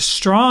 I was a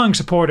strong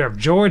supporter of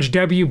George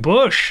W.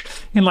 Bush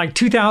in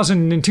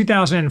 2000 and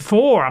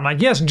 2004. I'm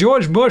like, yes,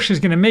 George Bush is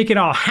going to make it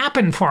all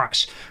happen for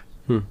us.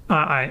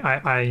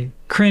 I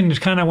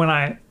cringe kind of when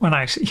I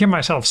hear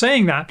myself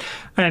saying that,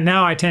 and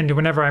now I tend to,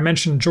 whenever I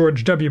mention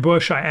George W.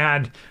 Bush, I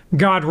add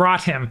 "God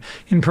rot him"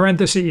 in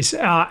parentheses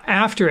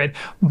after it.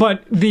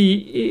 But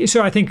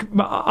so I think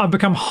I've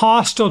become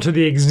hostile to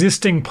the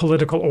existing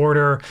political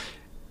order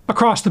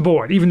across the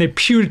board, even the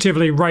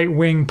putatively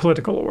right-wing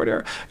political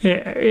order,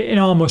 in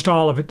almost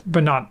all of it,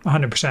 but not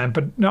 100%,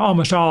 but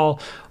almost all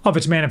of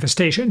its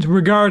manifestations,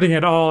 regarding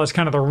it all as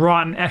kind of the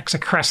rotten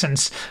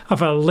excrescence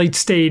of a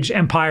late-stage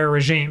empire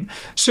regime.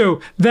 So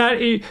that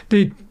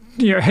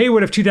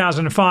Haywood of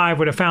 2005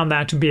 would have found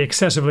that to be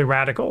excessively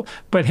radical,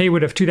 but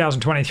Haywood of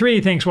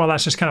 2023 thinks, well,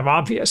 that's just kind of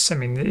obvious. I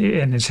mean,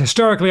 and it's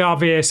historically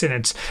obvious,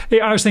 and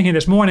I was thinking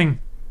this morning,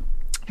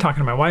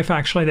 talking to my wife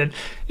actually, that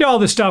all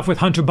this stuff with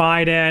Hunter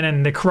Biden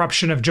and the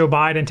corruption of Joe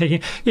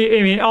Biden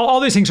all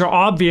these things are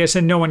obvious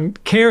and no one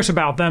cares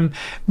about them,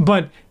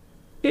 but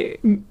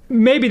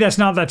maybe that's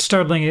not that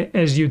startling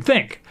as you'd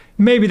think.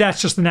 Maybe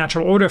that's just the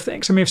natural order of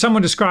things. I mean, if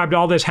someone described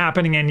all this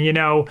happening in,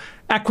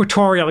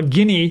 Equatorial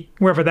Guinea,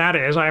 wherever that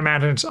is, I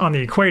imagine it's on the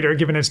equator,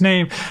 given its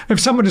name. If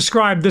someone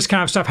described this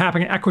kind of stuff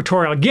happening in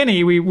Equatorial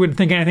Guinea, we wouldn't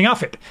think anything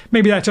of it.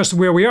 Maybe that's just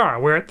where we are.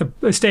 We're at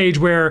the stage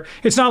where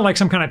it's not like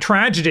some kind of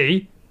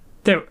tragedy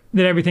that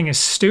everything is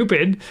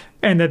stupid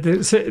and that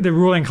the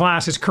ruling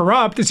class is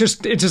corrupt. It's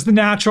just the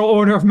natural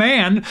order of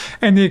man,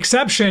 and the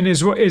exception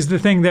is the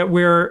thing that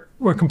we're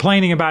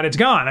complaining about. It's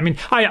gone. I mean,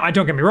 I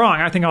don't get me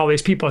wrong. I think all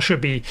these people should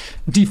be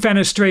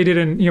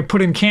defenestrated and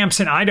put in camps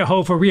in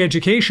Idaho for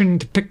re-education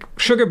to pick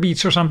sugar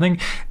beets or something,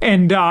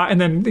 and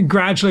then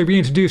gradually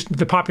reintroduced to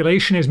the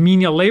population as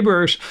menial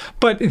laborers.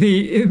 But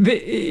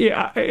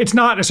it's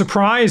not a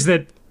surprise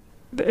that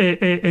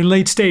a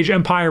late stage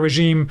empire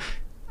regime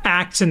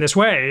acts in this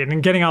way,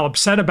 and getting all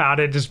upset about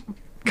it is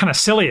kind of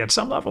silly at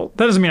some level.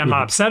 That doesn't mean I'm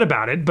not upset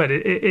about it, but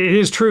it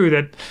is true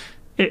that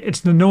it's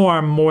the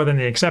norm more than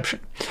the exception.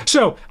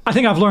 So I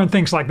think I've learned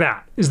things like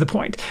that is the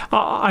point.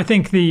 I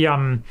think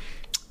I've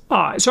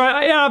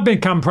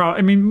become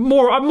I'm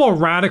more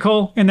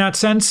radical in that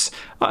sense.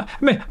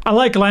 I I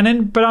like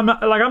Lenin, but I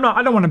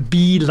don't want to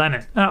be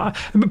Lenin.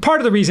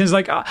 Part of the reason is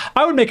I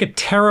would make a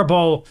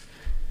terrible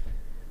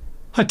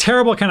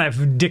kind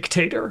of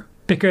dictator.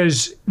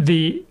 Because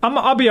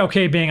I'll be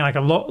okay being like a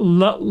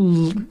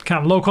kind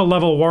of local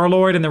level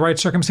warlord in the right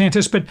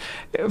circumstances, but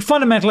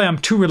fundamentally I'm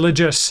too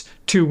religious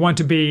to want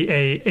to be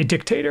a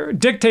dictator. A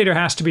dictator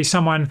has to be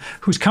someone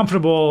who's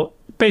comfortable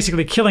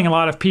basically killing a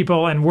lot of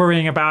people and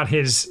worrying about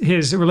his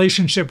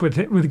relationship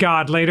with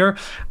God later,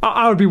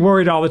 I would be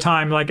worried all the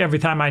time, like every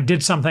time I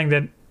did something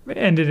that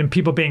ended in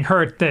people being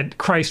hurt, that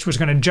Christ was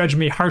going to judge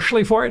me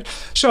harshly for it.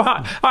 So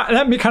that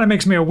kind of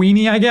makes me a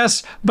weenie, I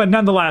guess. But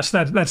nonetheless,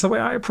 that's the way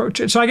I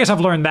approach it. So I guess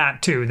I've learned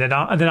that too, that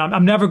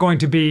I'm never going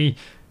to be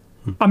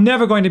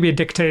a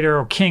dictator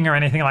or king or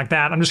anything like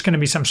that. I'm just going to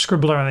be some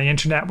scribbler on the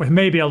internet with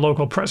maybe a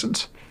local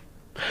presence.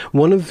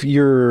 One of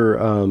your,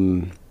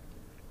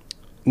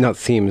 not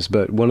themes,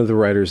 but one of the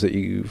writers that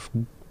you've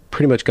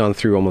pretty much gone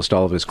through almost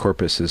all of his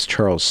corpus is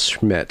Charles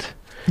Schmidt.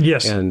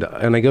 Yes, and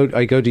I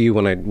go to you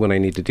when I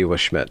need to deal with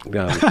Schmidt,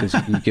 because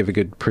you give a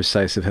good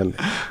precise of him.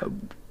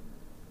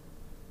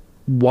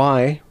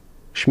 Why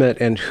Schmidt,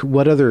 and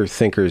what other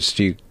thinkers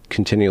do you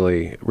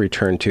continually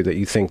return to that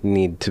you think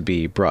need to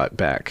be brought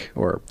back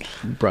or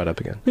brought up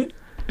again?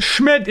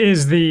 Schmidt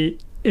is the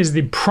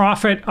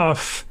prophet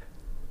of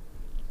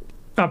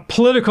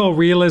political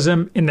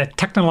realism in the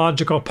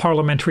technological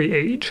parliamentary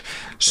age.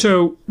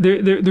 So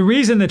the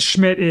reason that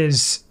Schmidt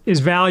is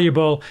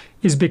valuable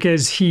is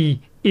because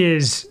he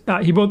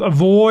both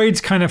avoids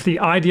kind of the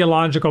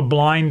ideological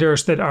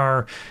blinders that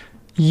are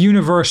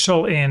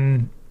universal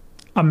in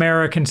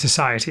American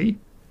society,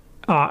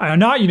 are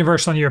not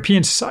universal in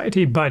European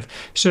society, but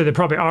so there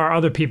probably are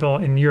other people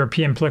in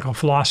European political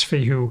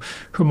philosophy who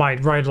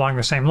might write along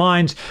the same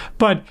lines.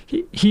 But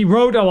he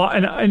wrote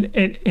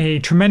a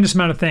tremendous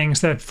amount of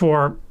things that,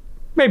 for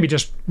maybe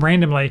just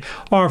randomly,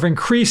 are of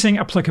increasing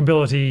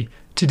applicability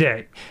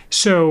today.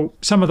 So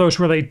some of those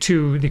relate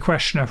to the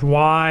question of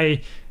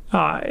why.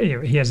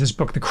 He has this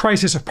book, The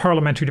Crisis of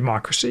Parliamentary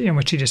Democracy, in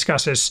which he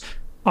discusses,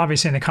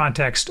 obviously in the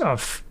context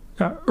of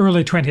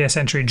early 20th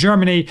century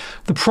Germany,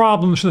 the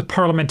problems with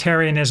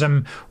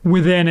parliamentarism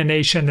within a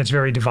nation that's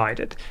very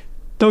divided.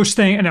 Those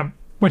things,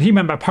 what he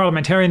meant by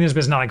parliamentarism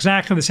is not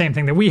exactly the same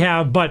thing that we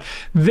have, but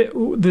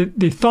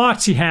the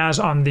thoughts he has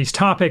on these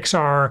topics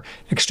are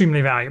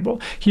extremely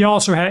valuable. He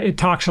also it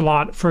talks a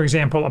lot, for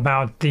example,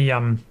 about the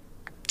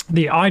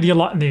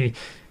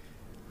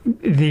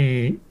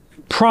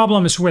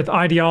problems with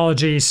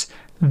ideologies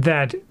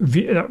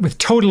with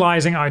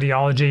totalizing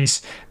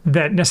ideologies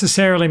that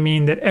necessarily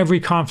mean that every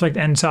conflict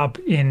ends up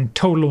in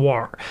total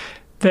war.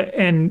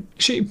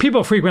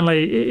 People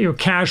frequently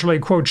casually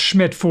quote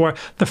Schmidt for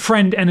the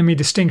friend-enemy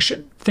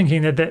distinction,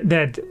 thinking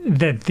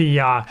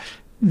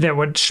that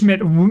what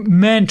Schmidt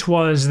meant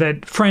was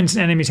that friends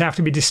and enemies have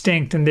to be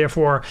distinct and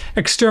therefore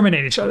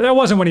exterminate each other. That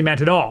wasn't what he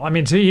meant at all. I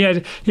mean, so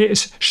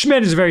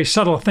Schmidt is a very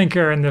subtle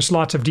thinker, and there's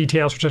lots of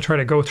details which I try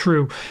to go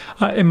through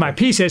in my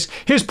pieces.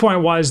 His point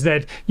was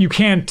that you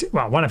can't.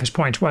 Well, one of his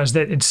points was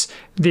that it's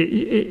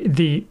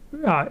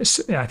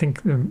I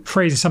think the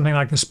phrase is something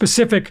like the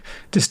specific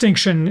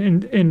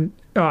distinction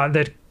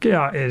that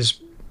is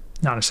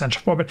not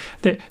essential for, but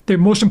the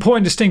most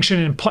important distinction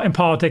in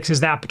politics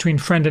is that between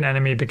friend and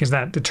enemy, because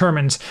that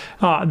determines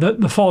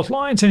the fault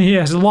lines. And he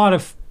has a lot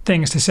of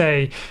things to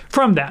say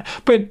from that.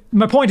 But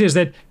my point is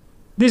that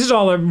this is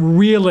all a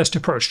realist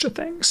approach to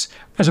things,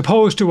 as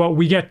opposed to what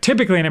we get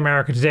typically in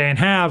America today and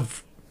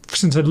have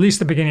since at least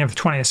the beginning of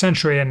the 20th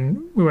century,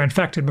 and we were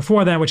infected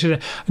before then, which is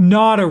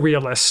not a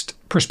realist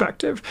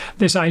perspective.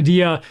 This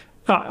idea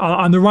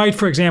on the right,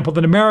 for example,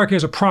 that America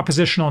is a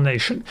propositional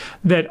nation,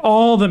 that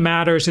all that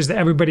matters is that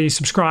everybody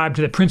subscribed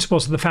to the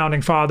principles of the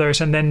founding fathers,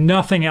 and then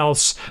nothing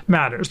else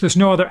matters. There's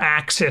no other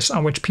axis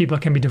on which people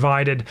can be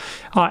divided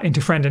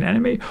into friend and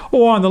enemy.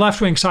 Or on the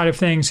left-wing side of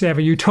things, they have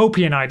a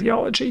utopian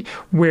ideology,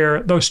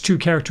 where those two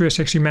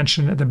characteristics you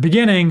mentioned at the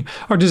beginning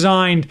are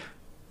designed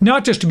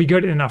not just to be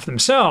good enough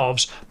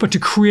themselves, but to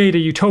create a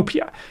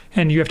utopia.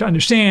 And you have to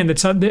understand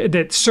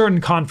that certain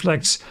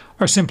conflicts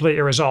are simply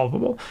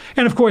irresolvable.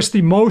 And of course,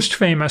 the most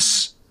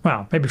famous,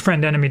 well, maybe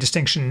friend-enemy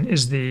distinction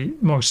is the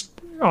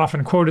most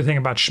often quoted thing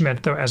about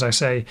Schmidt, though, as I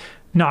say,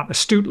 not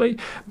astutely.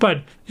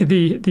 But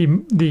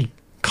the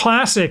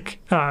classic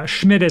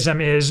Schmidtism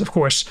is, of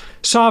course,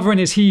 sovereign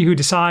is he who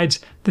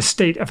decides the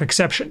state of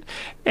exception.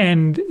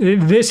 And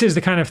this is the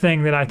kind of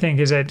thing that I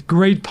think is at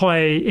great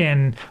play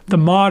in the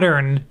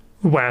modern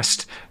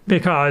West,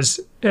 because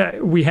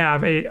we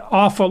have an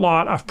awful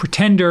lot of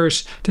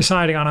pretenders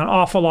deciding on an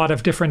awful lot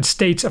of different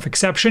states of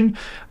exception,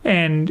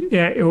 and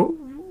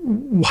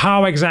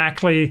how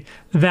exactly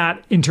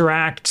that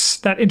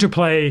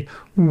interplay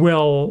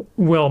will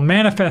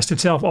manifest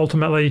itself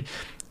ultimately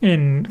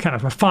in kind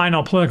of a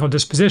final political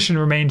disposition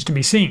remains to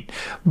be seen.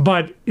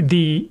 But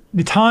the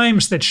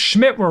times that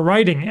Schmidt were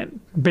writing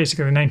in,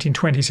 basically the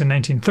 1920s and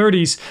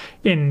 1930s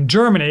in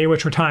Germany,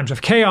 which were times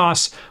of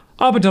chaos,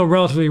 up until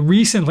relatively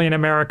recently in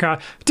America,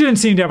 didn't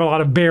seem to have a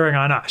lot of bearing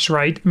on us,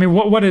 right? I mean,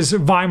 what does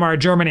Weimar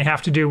Germany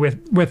have to do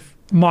with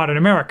modern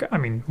America? I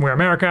mean, we're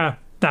America.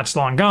 That's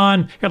long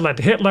gone. It led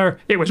to Hitler.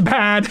 It was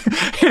bad.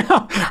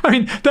 I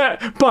mean,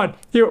 but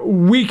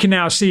we can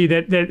now see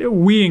that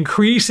we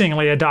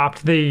increasingly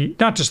adopt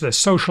not just the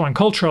social and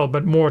cultural,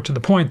 but more to the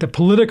point, the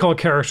political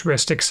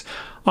characteristics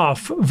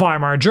of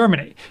Weimar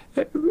Germany.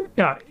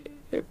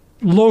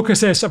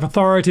 locuses of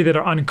authority that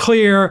are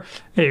unclear,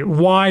 a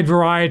wide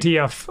variety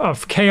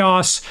of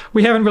chaos.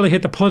 We haven't really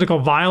hit the political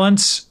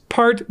violence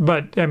part,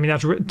 but I mean,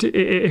 that's,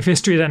 if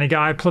history is any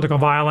guide, political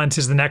violence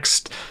is the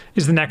next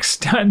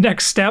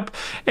step.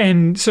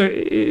 And so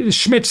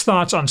Schmidt's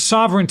thoughts on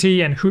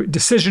sovereignty and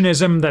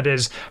decisionism, that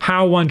is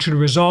how one should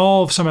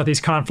resolve some of these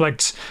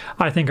conflicts,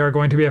 I think are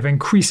going to be of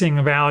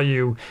increasing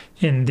value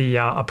in the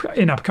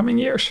in upcoming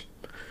years.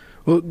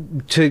 Well,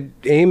 to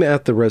aim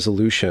at the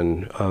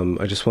resolution,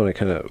 I just want to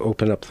kind of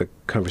open up the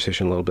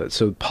conversation a little bit.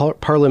 So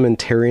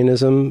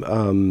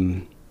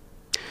parliamentarianism,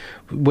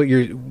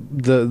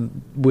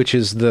 which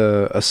is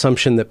the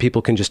assumption that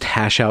people can just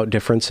hash out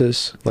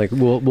differences. Like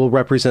we'll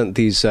represent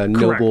these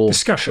noble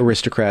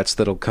aristocrats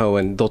that'll go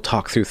and they'll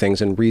talk through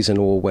things and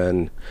reason will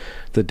win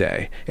the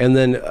day. And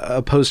then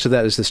opposed to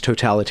that is this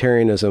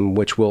totalitarianism,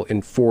 which will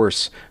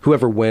enforce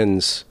whoever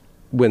wins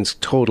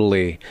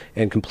totally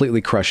and completely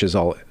crushes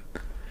all.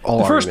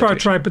 The first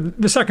part's right,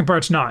 but the second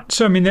part's not.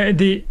 So I mean,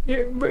 the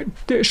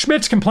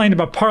Schmidt's complaint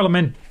about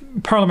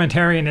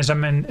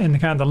parliamentarianism and the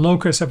kind of the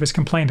locus of his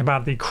complaint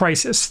about the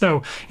crisis.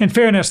 Though, in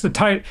fairness, the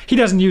title, he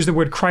doesn't use the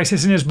word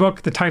crisis in his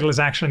book. The title is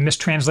actually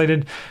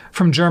mistranslated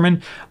from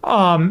German.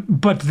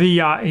 But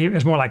it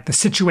was more like the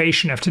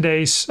situation of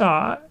today's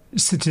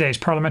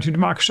parliamentary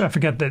democracy. I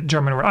forget the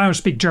German word. I don't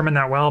speak German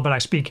that well, but I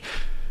speak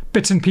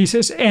bits and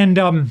pieces. And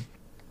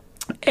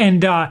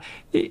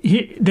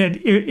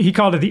he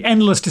called it the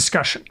endless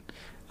discussion.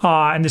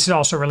 And this is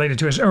also related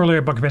to his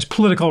earlier book of his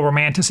Political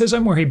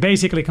Romanticism, where he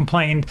basically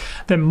complained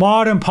that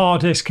modern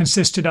politics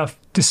consisted of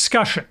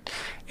discussion,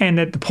 and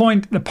that the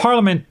point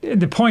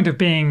of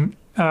being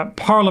a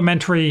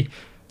parliamentary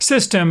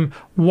system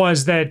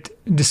was that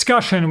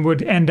discussion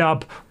would end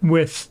up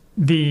with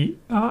the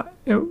correct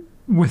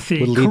lead to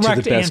the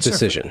best answer.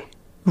 Decision.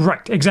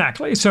 Right,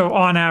 exactly. So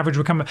on average,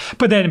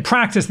 but then in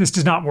practice, this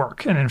does not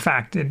work, and in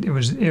fact, it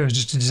was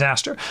just a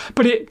disaster.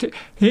 But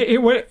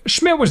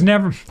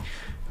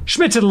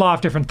Schmidt said a lot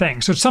of different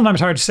things, so it's sometimes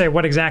hard to say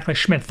what exactly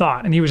Schmidt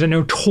thought. And he was a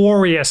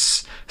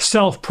notorious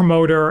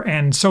self-promoter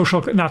and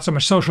not so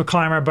much social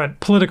climber, but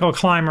political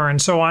climber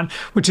and so on,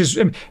 which is,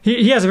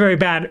 he has a very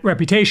bad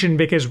reputation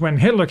because when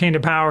Hitler came to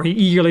power, he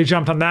eagerly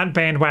jumped on that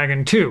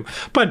bandwagon too.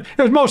 But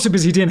it was mostly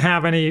because he did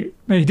have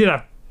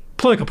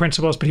political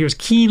principles, but he was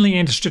keenly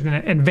interested in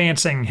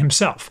advancing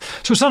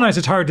himself. So sometimes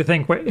it's hard to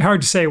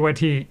say what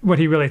he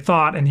really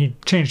thought, and he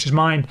changed his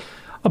mind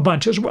a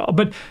bunch as well.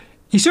 But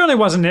he certainly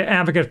wasn't an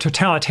advocate of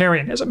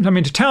totalitarianism. I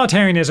mean,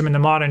 totalitarianism in the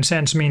modern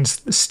sense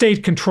means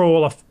state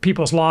control of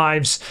people's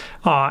lives,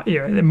 or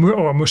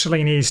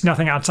Mussolini's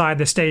nothing outside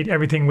the state,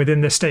 everything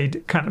within the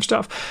state kind of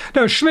stuff.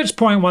 Now, Schmidt's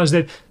point was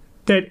that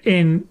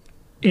in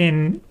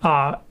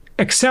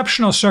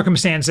exceptional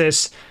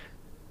circumstances,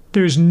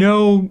 there's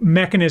no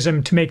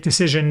mechanism to make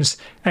decisions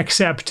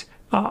except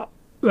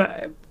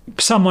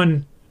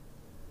someone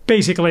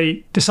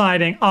basically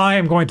deciding, I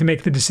am going to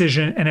make the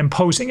decision and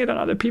imposing it on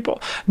other people.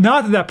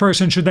 Not that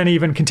person should then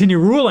even continue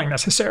ruling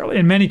necessarily.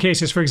 In many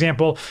cases, for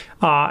example,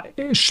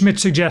 Schmidt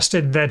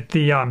suggested that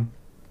the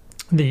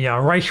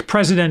Reich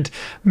president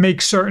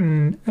make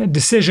certain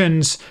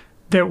decisions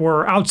that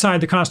were outside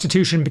the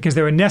Constitution because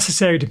they were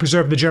necessary to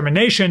preserve the German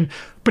nation,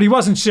 but he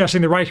wasn't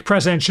suggesting the Reich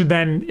president should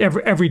then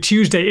every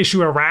Tuesday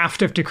issue a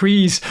raft of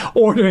decrees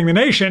ordering the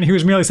nation. He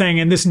was merely saying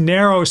in this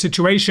narrow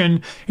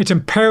situation, it's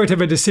imperative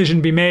a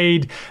decision be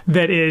made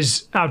that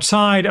is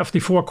outside of the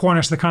four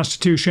corners of the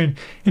Constitution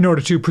in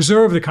order to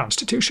preserve the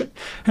Constitution.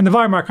 And the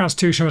Weimar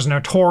Constitution was a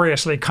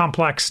notoriously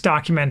complex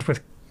document with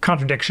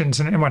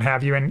contradictions and what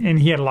have you, and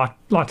he had a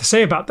lot to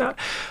say about that.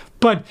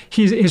 But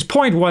his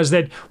point was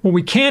that what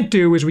we can't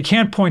do is we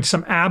can't point to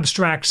some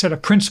abstract set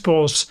of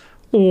principles,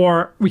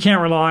 or we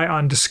can't rely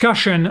on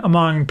discussion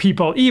among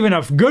people, even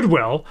of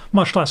goodwill,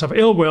 much less of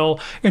ill will,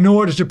 in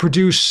order to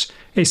produce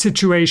a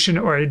situation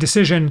or a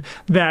decision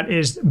that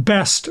is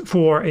best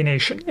for a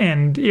nation.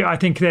 And I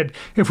think that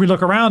if we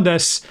look around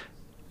us,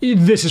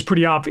 this is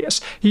pretty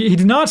obvious. He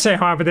did not say,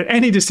 however, that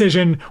any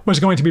decision was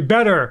going to be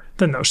better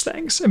than those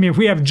things. I mean, if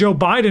we have Joe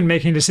Biden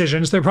making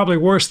decisions, they're probably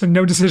worse than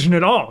no decision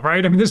at all,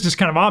 right? I mean, this is just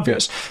kind of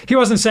obvious. He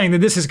wasn't saying that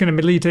this is going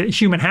to lead to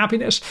human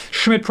happiness.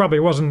 Schmidt probably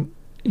wasn't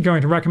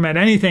going to recommend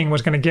anything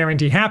was going to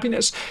guarantee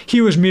happiness.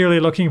 He was merely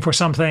looking for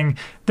something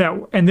that,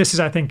 and this is,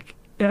 I think,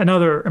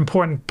 another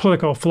important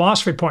political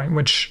philosophy point,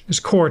 which is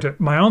core to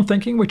my own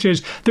thinking, which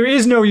is there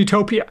is no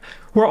utopia.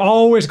 We're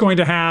always going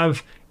to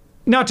have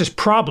not just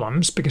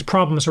problems, because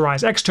problems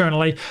arise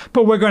externally,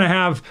 but we're going to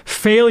have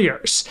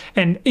failures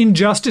and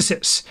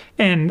injustices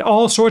and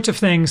all sorts of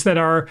things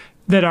that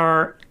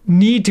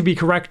need to be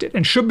corrected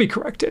and should be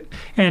corrected.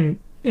 And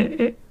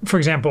for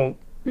example,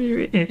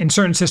 in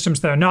certain systems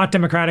that are not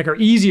democratic are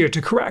easier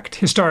to correct.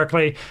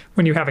 Historically,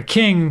 when you have a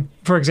king,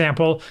 for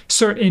example,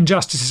 certain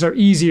injustices are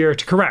easier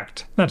to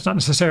correct. That's not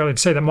necessarily to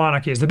say that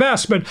monarchy is the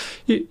best, but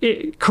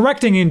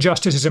correcting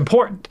injustice is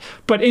important.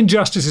 But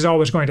injustice is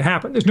always going to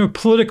happen. There's no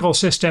political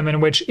system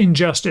in which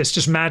injustice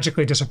just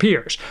magically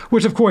disappears,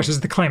 which of course is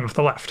the claim of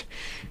the left.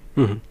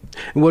 And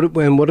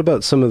what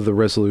about some of the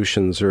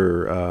resolutions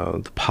or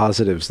the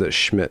positives that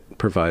Schmidt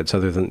provides,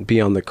 other than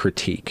beyond the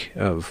critique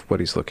of what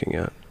he's looking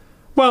at?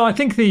 Well, I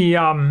think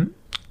the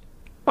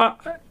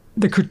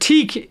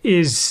critique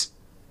is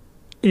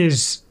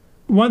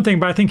one thing,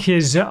 but I think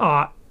his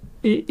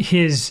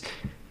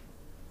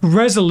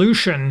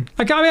resolution,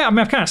 I've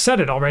kind of said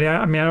it already.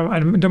 I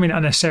don't mean to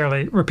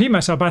unnecessarily repeat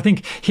myself, but I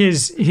think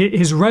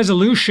his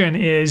resolution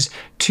is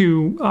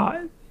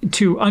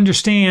to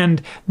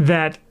understand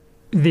that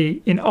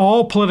in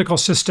all political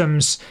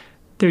systems,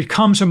 there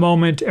comes a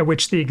moment at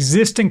which the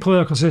existing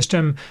political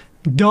system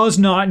does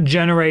not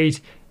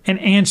generate an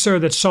answer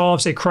that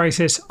solves a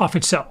crisis of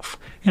itself.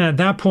 And at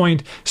that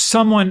point,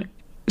 someone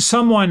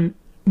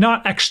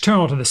not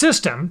external to the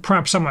system,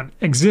 perhaps someone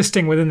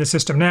existing within the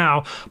system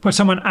now, but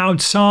someone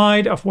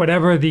outside of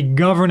whatever the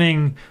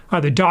governing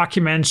either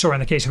documents or,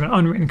 in the case of an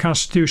unwritten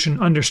constitution,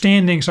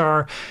 understandings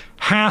are,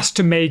 has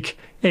to make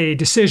a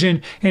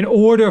decision in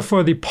order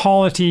for the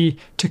polity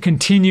to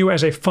continue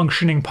as a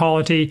functioning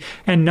polity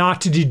and not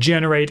to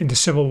degenerate into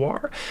civil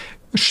war.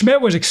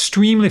 Schmidt was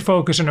extremely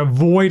focused on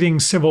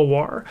avoiding civil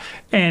war.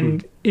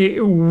 And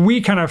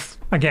we kind of,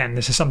 again,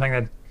 this is something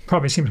that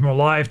probably seems more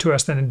live to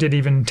us than it did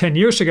even 10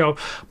 years ago.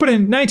 But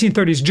in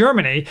 1930s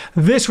Germany,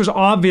 this was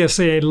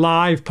obviously a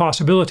live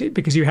possibility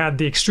because you had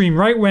the extreme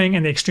right wing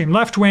and the extreme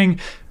left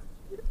wing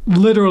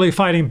literally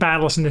fighting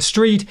battles in the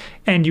street,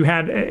 and you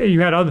had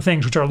other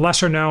things which are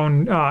lesser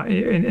known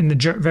in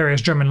the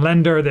various German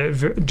Länder,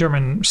 the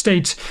German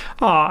states,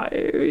 not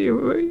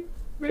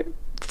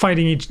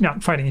fighting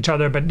each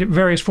other, but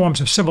various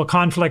forms of civil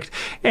conflict,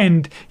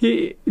 and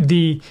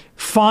the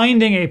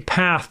finding a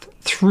path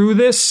through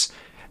this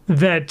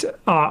that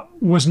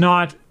was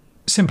not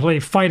simply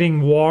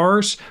fighting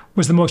wars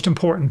was the most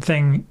important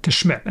thing to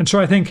Schmidt. And so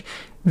I think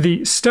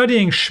the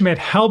studying Schmidt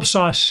helps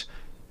us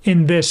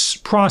in this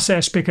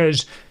process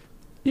because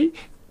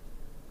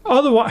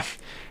otherwise,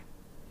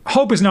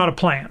 hope is not a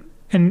plan.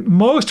 And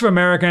most of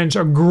Americans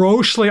are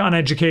grossly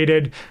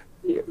uneducated,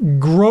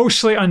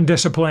 grossly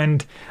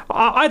undisciplined.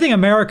 I think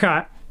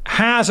America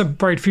has a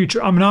bright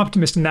future. I'm an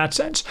optimist in that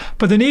sense.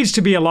 But there needs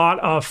to be a lot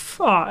of,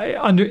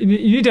 you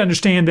need to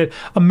understand that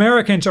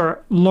Americans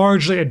are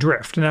largely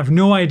adrift and have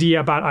no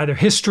idea about either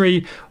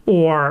history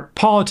or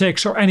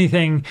politics or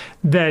anything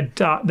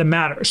that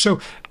matters. So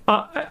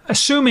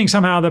assuming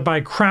somehow that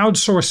by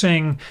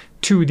crowdsourcing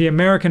to the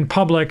American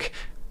public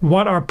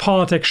what our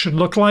politics should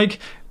look like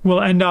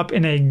will end up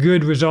in a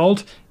good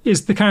result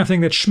is the kind of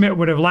thing that Schmidt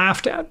would have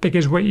laughed at,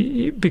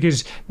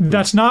 because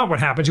that's not what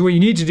happens. What you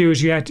need to do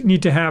is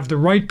need to have the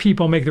right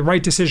people make the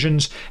right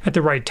decisions at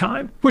the right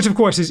time, which of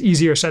course is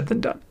easier said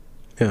than done.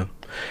 Yeah.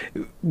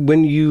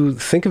 When you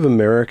think of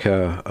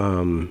America,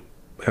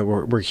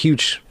 we're a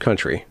huge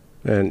country.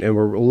 And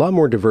we're a lot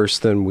more diverse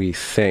than we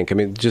think. I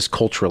mean, just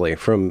culturally,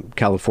 from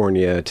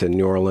California to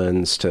New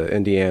Orleans to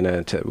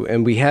Indiana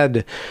and we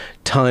had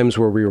times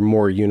where we were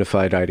more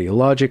unified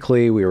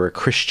ideologically. We were a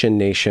Christian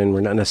nation.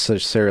 We're not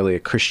necessarily a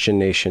Christian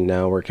nation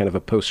now. We're kind of a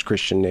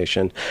post-Christian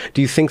nation.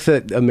 Do you think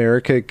that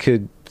America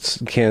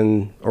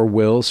can or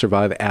will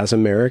survive as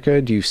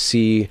America? Do you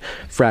see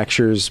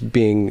fractures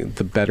being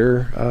the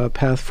better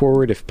path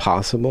forward, if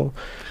possible,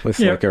 with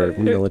like our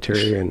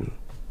military and...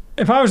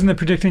 If I was in the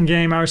predicting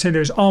game, I would say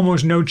there's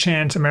almost no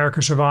chance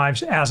America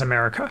survives as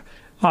America,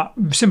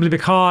 simply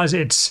because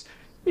it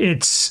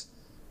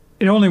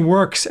only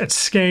works at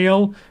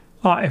scale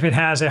if it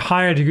has a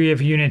higher degree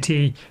of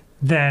unity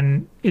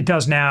than it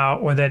does now,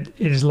 or that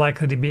it is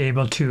likely to be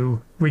able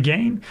to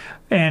regain.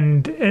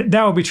 And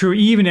that would be true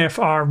even if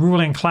our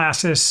ruling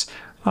classes,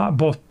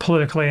 both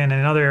politically and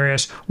in other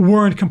areas,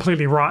 weren't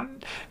completely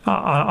rotten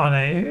on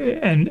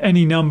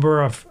any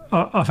number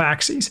of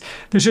axes.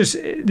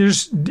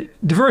 There's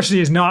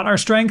diversity is not our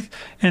strength,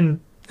 and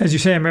as you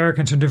say,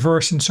 Americans are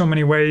diverse in so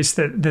many ways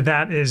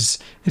that is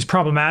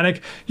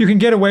problematic. You can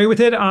get away with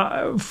it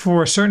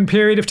for a certain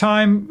period of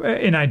time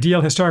in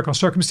ideal historical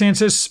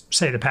circumstances,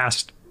 say the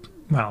past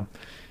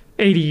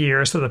 80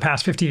 years, so the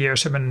past 50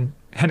 years have been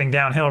heading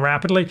downhill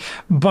rapidly.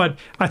 But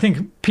I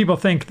think people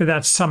think that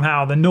that's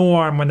somehow the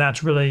norm when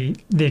that's really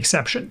the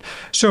exception.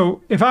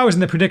 So if I was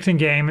in the predicting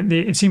game,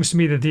 it seems to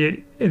me that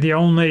the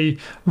only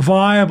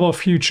viable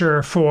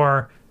future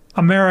for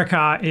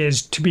America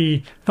is to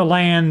be the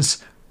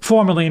lands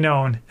formerly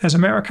known as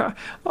America,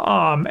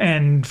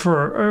 and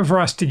for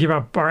us to give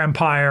up our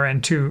empire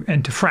and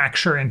to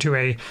fracture into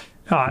a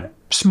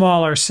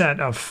smaller set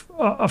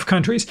of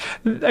countries.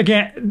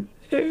 Again,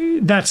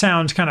 that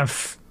sounds kind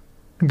of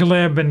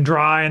glib and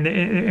dry, and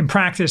in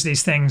practice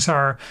these things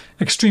are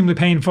extremely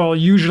painful,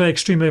 usually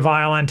extremely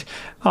violent,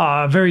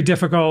 very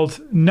difficult,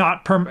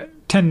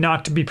 tend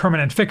not to be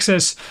permanent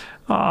fixes,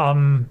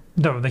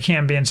 though they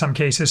can be in some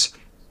cases.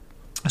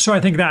 So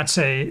I think that's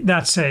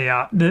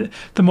the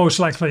most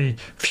likely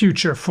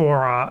future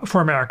for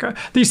America.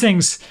 These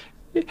things,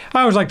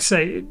 I always like to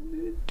say,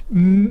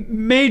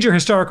 major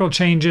historical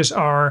changes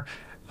are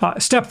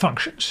step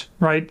functions,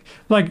 right?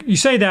 Like you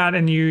say that,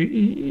 and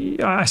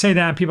I say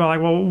that, and people are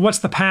like, well, what's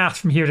the path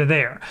from here to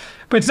there?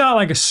 But it's not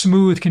like a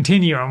smooth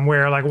continuum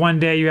where like one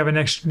day you have an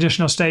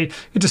additional state.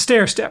 It's a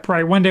stair step,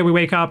 right? One day we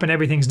wake up and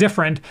everything's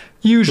different,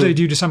 usually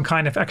due to some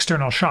kind of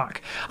external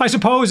shock. I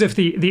suppose if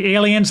the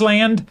aliens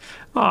land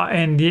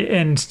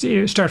and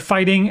start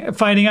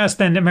fighting us,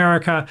 then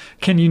America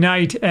can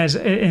unite as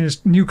in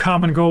its new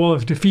common goal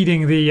of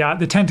defeating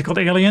the tentacled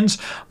aliens.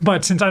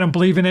 But since I don't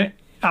believe in it,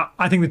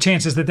 I think the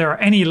chances that there are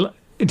any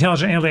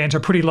intelligent aliens are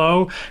pretty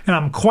low, and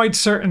I'm quite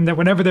certain that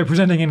whatever they're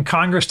presenting in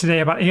Congress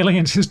today about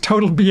aliens is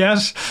total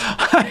BS.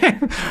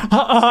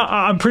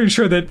 I'm pretty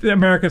sure that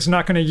America's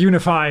not going to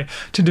unify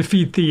to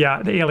defeat the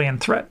alien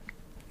threat.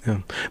 Yeah.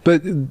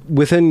 But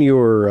within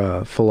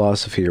your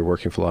philosophy, your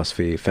working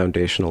philosophy,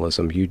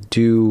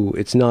 foundationalism,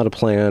 it's not a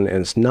plan and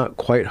it's not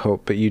quite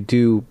hope, but you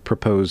do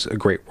propose a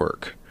great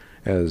work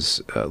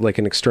as like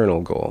an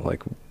external goal,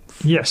 like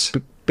yes.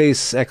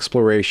 Space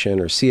exploration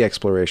or sea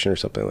exploration or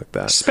something like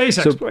that. Space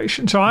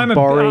exploration. So I'm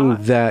barring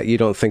that, you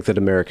don't think that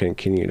America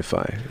can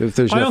unify. If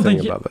there's nothing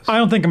above us. I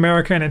don't think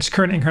America in its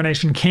current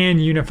incarnation can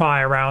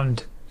unify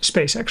around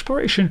space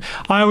exploration.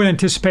 I would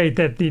anticipate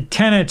that the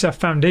tenets of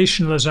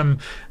foundationalism,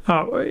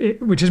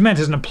 which is meant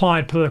as an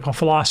applied political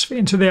philosophy,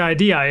 and so the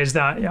idea is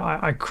that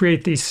I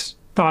create these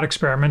thought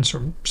experiments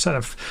or set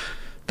of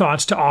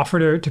thoughts to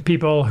offer to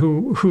people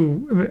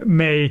who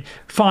may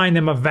find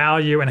them of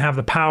value and have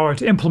the power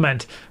to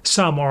implement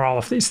some or all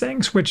of these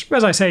things, which,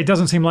 as I say,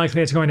 doesn't seem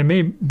likely it's going to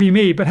be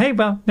me. But hey,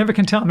 well, never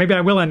can tell. Maybe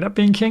I will end up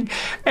being king.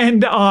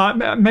 And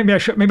maybe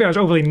I was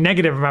overly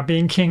negative about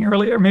being king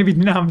earlier. Maybe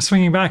now I'm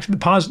swinging back to the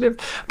positive.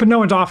 But no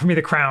one's offered me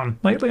the crown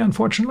lately,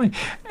 unfortunately.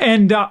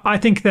 And I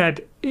think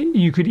that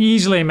you could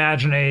easily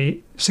imagine a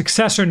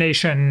successor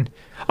nation.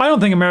 I don't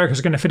think America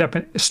is going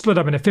to split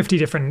up into 50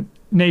 different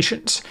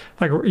nations,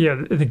 like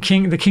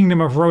the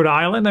kingdom of Rhode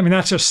Island. I mean,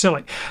 that's just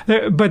silly.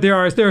 But there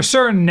are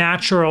certain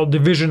natural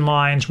division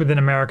lines within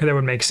America that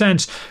would make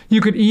sense. You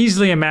could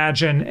easily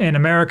imagine an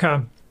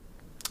America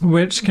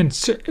which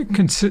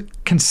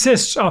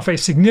consists of a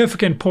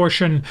significant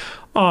portion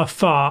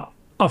of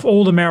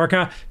old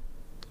America,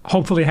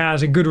 hopefully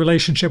has a good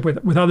relationship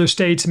with other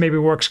states, maybe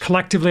works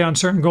collectively on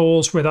certain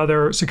goals with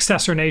other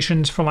successor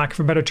nations, for lack of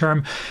a better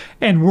term,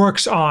 and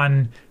works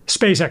on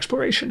space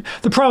exploration.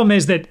 The problem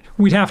is that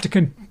we'd have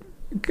to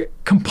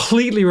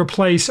completely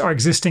replace our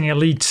existing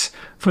elites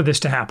for this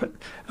to happen.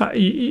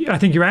 I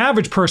think your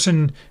average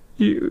person,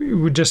 you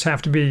would just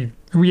have to be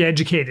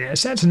re-educated in a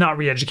sense. Not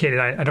re-educated,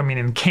 I don't mean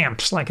in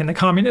camps like in the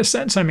communist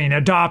sense. I mean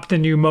adopt the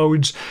new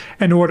modes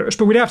and orders.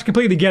 But we'd have to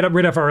completely get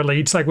rid of our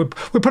elites. Like we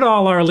put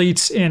all our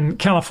elites in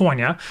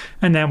California,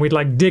 and then we'd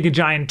like dig a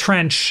giant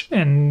trench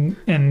and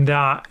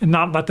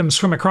not let them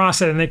swim across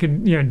it, and they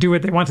could do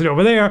what they wanted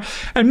over there.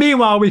 And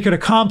meanwhile, we could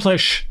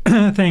accomplish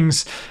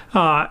things.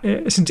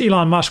 Since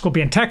Elon Musk will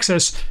be in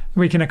Texas,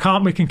 we can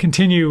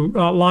continue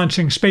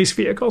launching space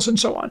vehicles and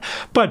so on.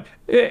 But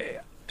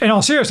in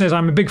all seriousness,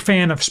 I'm a big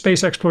fan of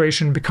space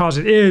exploration because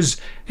it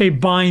is a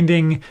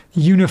binding,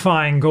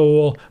 unifying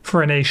goal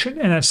for a nation.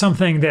 And that's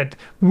something that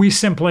we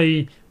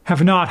simply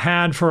have not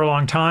had for a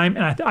long time.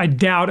 And I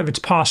doubt if it's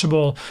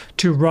possible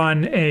to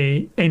run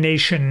a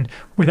nation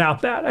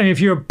without that. I mean, if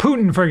you're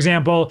Putin, for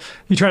example,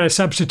 you try to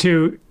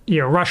substitute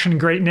Russian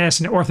greatness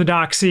and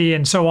orthodoxy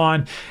and so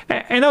on.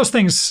 And those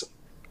things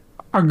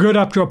are good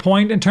up to a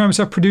point in terms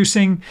of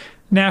producing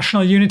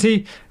national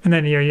unity, and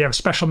then you have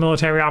special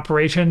military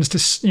operations to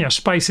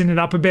spice it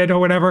up a bit or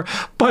whatever.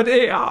 But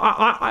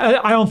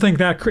I don't think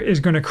that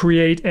is going to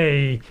create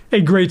a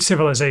great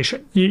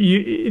civilization.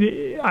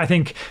 I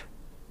think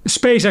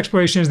space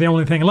exploration is the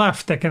only thing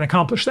left that can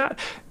accomplish that.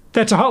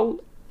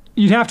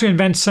 You'd have to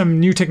invent some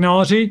new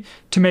technology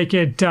to make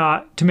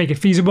it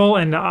feasible.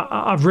 And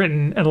I've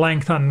written at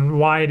length on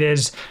why it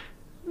is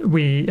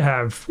we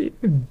have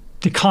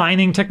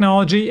declining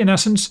technology in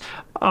essence.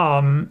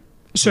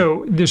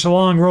 So there's a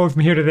long road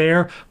from here to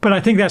there, but I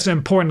think that's an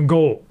important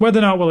goal. Whether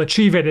or not we'll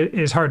achieve it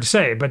is hard to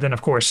say. But then,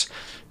 of course,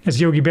 as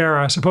Yogi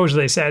Berra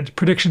supposedly said,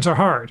 predictions are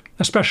hard,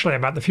 especially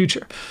about the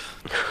future.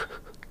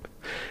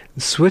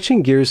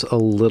 Switching gears a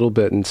little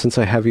bit, and since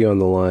I have you on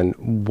the line,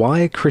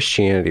 why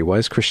Christianity? Why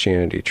is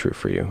Christianity true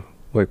for you?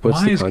 Like,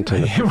 what's the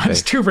content of the faith?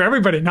 It's true for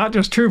everybody, not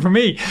just true for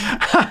me.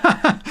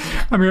 I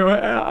mean,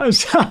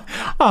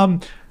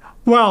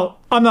 well,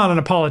 I'm not an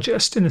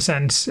apologist in the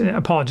sense,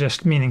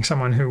 apologist meaning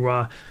someone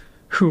who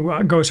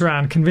goes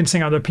around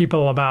convincing other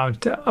people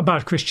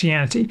about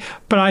Christianity.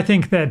 But I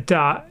think that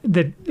I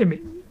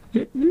mean,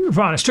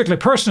 on a strictly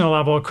personal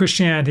level,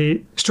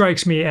 Christianity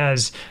strikes me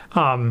as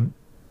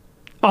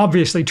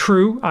obviously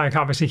true. I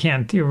obviously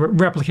can't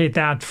replicate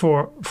that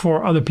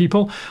for other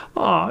people.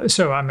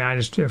 So I mean, I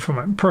just from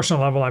a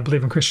personal level, I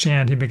believe in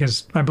Christianity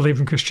because I believe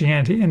in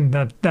Christianity, and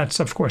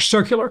that's of course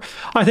circular.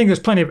 I think there's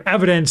plenty of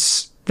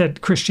evidence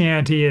that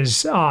Christianity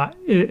is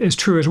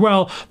true as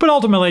well, but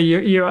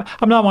ultimately,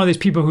 I'm not one of these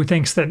people who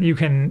thinks that you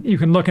can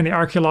look in the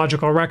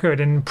archaeological record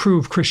and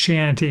prove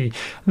Christianity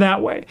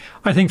that way.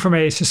 I think from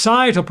a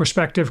societal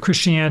perspective,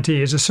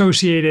 Christianity is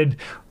associated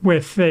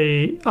with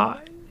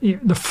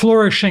the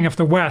flourishing of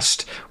the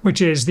West,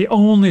 which is the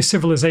only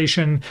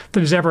civilization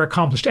that has ever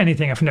accomplished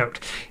anything of note,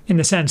 in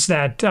the sense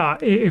that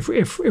if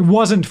it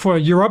wasn't for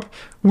Europe,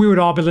 we would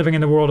all be living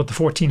in the world of the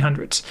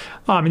 1400s.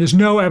 There's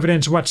no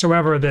evidence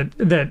whatsoever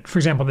that, for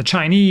example, the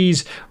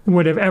Chinese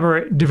would have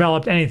ever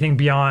developed anything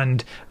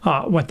beyond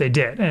what they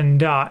did.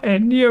 And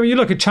you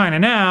look at China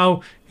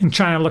now, and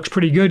China looks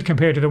pretty good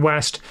compared to the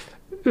West.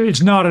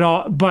 It's not at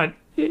all, but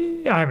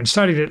I haven't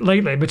studied it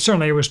lately, but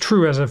certainly it was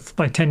true as of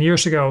like 10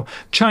 years ago.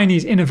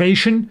 Chinese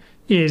innovation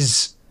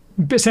is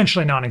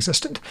essentially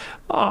non-existent.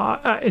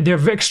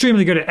 They're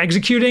extremely good at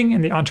executing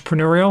in the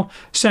entrepreneurial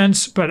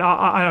sense, but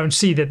I don't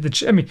see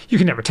that. You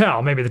can never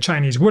tell. Maybe the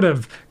Chinese would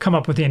have come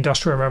up with the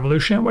Industrial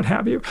Revolution and what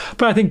have you.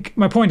 But I think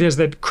my point is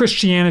that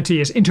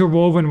Christianity is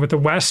interwoven with the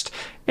West,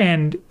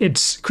 and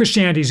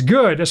Christianity is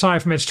good,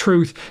 aside from its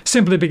truth,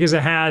 simply because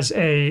it has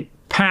a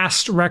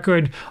past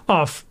record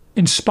of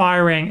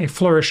inspiring a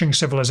flourishing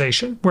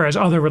civilization, whereas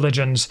other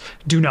religions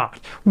do not.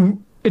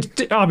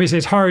 Obviously,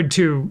 it's hard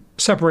to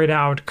separate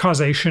out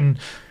causation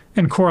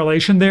and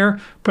correlation there,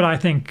 but I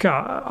think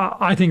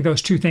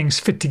those two things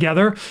fit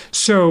together.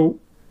 So,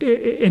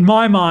 in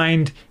my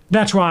mind,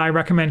 that's why I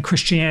recommend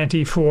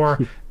Christianity for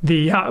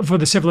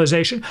the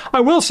civilization. I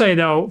will say,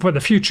 though, for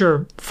the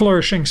future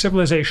flourishing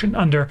civilization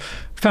under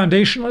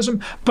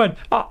foundationalism, but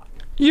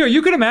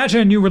you could imagine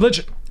a new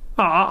religion.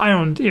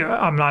 I'm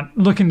not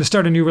looking to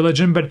start a new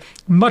religion, but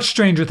much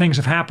stranger things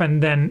have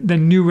happened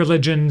than new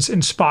religions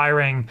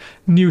inspiring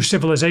new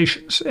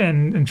civilizations.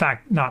 And in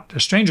fact, not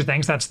the stranger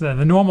things, that's the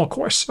normal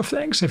course of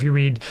things. If you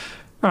read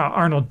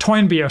Arnold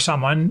Toynbee or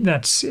someone,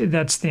 that's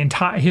his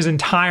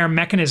entire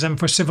mechanism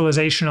for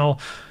civilizational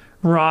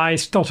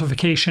rise,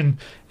 stultification,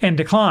 and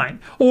decline.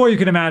 Or you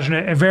could imagine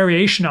a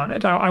variation on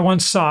it. I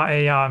once saw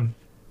a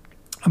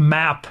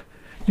map,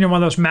 one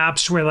of those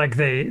maps where like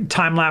the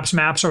time-lapse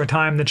maps over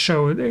time that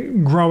show the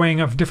growing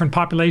of different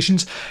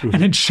populations. Mm-hmm.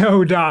 And it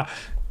showed,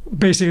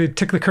 basically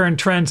took the current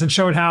trends and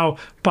showed how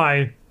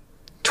by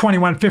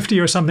 2150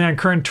 or something on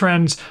current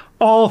trends,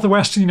 all of the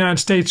Western United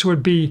States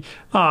would be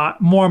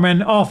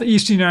Mormon, all of the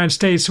Eastern United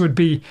States would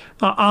be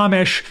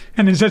Amish,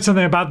 and then said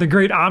something about the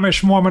Great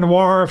Amish-Mormon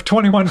War of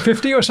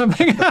 2150 or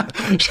something.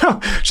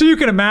 So you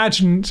can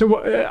imagine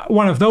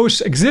one of those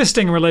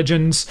existing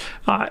religions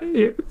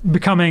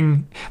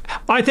becoming.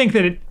 I think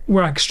that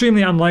we're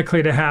extremely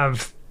unlikely to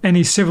have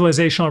any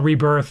civilizational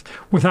rebirth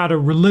without a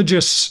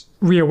religious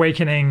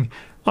reawakening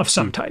of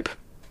some type.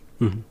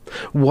 Mm-hmm.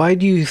 Why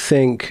do you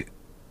think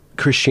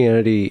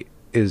Christianity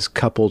is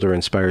coupled or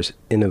inspires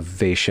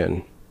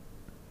innovation?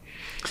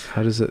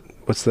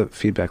 What's the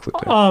feedback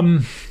look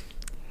like?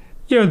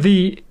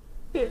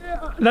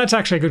 That's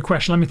actually a good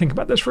question. Let me think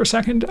about this for a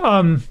second.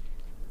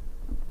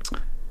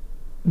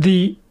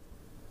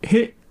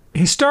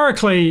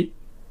 Historically,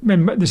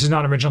 and this is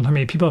not original to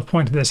me, people have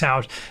pointed this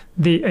out,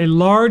 a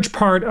large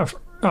part of,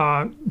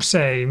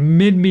 say,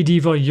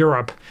 mid-medieval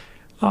Europe,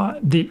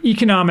 the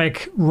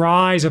economic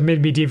rise of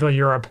mid-medieval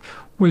Europe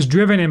was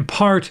driven in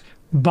part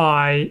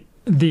by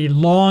the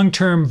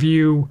long-term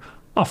view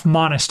of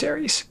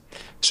monasteries.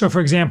 So, for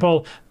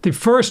example, the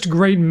first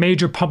great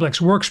major public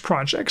works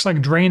projects,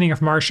 like draining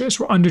of marshes,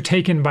 were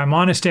undertaken by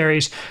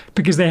monasteries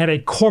because they had a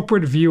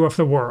corporate view of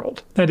the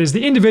world. That is,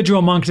 the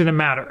individual monk didn't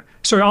matter.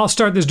 So I'll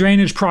start this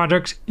drainage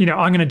project. I'm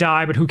going to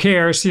die, but who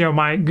cares?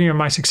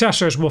 My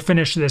successors will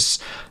finish this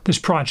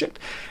project.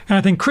 And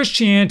I think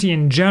Christianity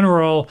in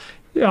general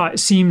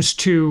seems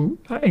to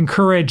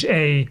encourage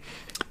a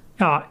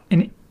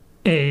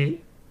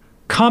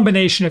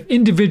combination of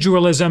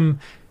individualism,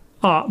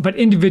 but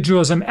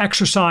individualism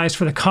exercised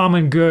for the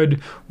common good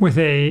with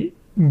a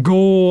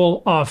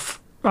goal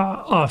of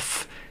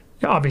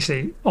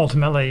obviously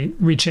ultimately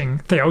reaching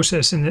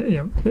theosis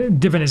and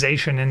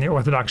divinization in the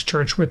Orthodox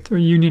Church with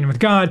union with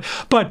God,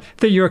 but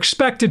that you're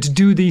expected to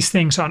do these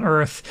things on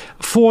earth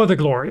for the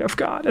glory of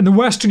God. And the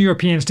Western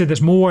Europeans did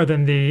this more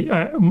than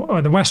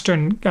the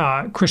Western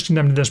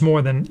Christendom did this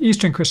more than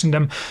Eastern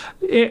Christendom.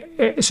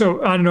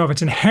 So I don't know if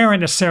it's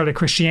inherent necessarily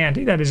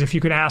Christianity. That is, if you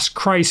could ask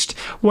Christ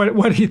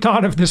what he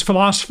thought of this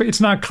philosophy,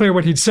 it's not clear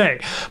what he'd say.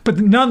 But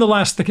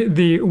nonetheless,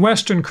 the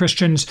Western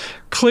Christians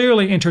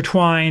clearly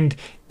intertwined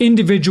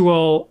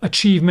individual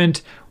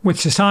achievement with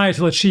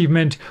societal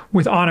achievement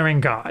with honoring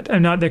God.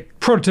 And the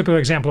prototypical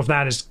example of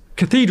that is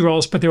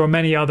cathedrals, but there were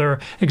many other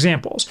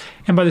examples.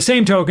 And by the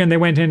same token, they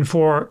went in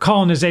for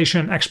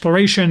colonization,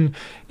 exploration,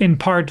 in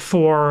part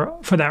for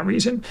that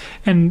reason.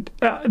 And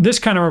there's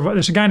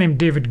a guy named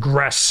David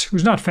Gress,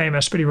 who's not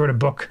famous, but he wrote a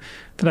book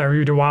that I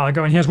reviewed a while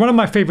ago. And he has one of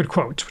my favorite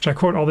quotes, which I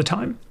quote all the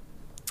time.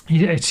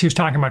 He was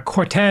talking about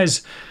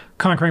Cortez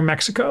conquering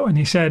Mexico. And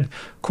he said,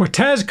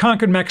 Cortez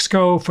conquered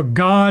Mexico for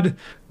God,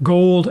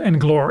 gold, and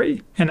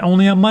glory, and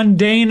only a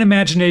mundane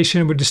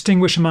imagination would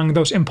distinguish among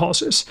those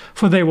impulses,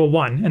 for they were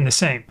one and the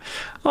same.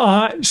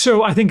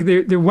 So I think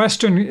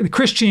the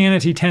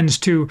Christianity tends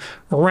to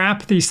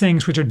wrap these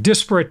things which are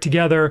disparate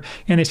together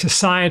in a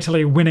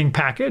societally winning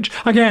package.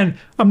 Again,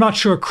 I'm not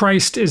sure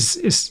Christ is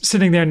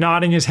sitting there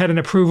nodding his head in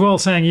approval,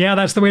 saying, yeah,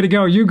 that's the way to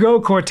go. You go,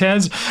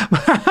 Cortez.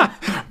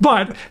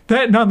 But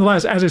that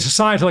nonetheless, as a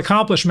societal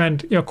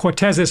accomplishment,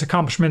 Cortez's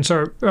accomplishments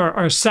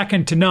are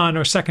second to none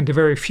or second to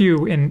very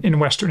few in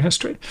Western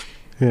history.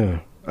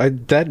 Yeah,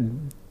 that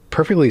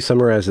perfectly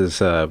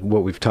summarizes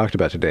what we've talked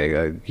about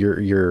today.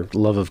 Your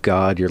love of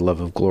God, your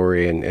love of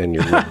glory, and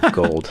your love of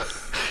gold.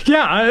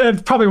 Yeah,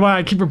 that's probably why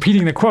I keep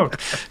repeating the quote.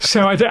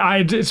 So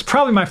it's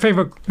probably my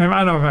favorite.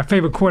 I don't know my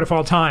favorite quote of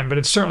all time, but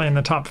it's certainly in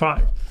the top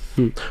 5.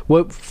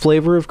 What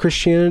flavor of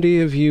Christianity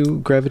have you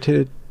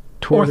gravitated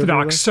toward?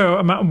 Orthodox.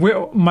 So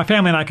my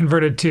family and I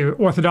converted to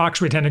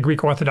Orthodox. We attended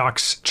Greek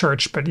Orthodox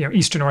Church, but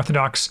Eastern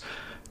Orthodox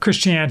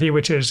Christianity,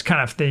 which is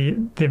kind of the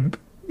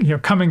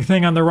coming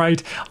thing on the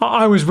right.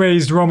 I was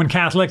raised Roman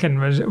Catholic and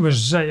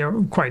was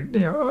quite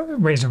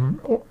raised a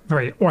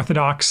very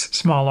Orthodox,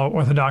 small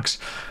Orthodox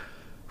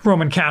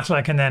Roman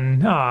Catholic, and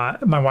then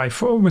my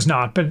wife was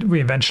not, but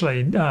we eventually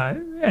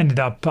ended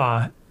up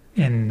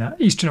in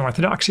Eastern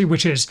Orthodoxy,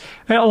 which is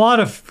a lot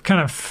of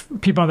kind of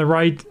people on the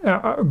right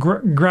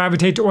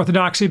gravitate to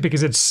Orthodoxy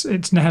because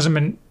it hasn't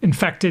been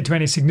infected to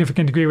any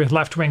significant degree with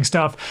left-wing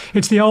stuff.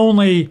 It's the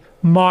only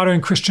modern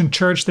Christian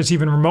church that's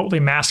even remotely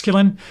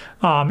masculine.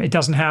 It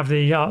doesn't have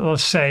the,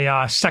 let's say,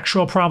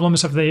 sexual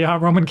problems of the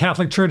Roman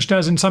Catholic Church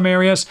does in some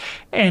areas,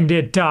 and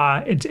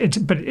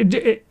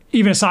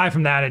even aside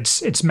from that,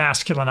 it's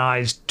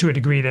masculinized to a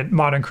degree that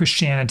modern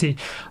Christianity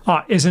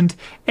isn't,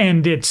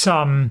 and it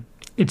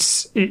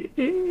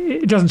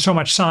doesn't show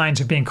much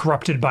signs of being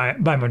corrupted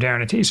by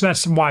modernity. So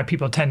that's why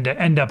people tend to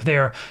end up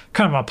there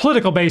kind of on a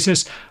political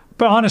basis.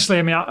 But honestly,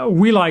 I mean,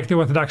 we like the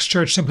Orthodox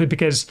Church simply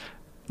because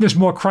there's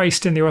more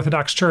Christ in the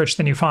Orthodox Church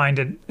than you find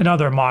in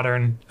other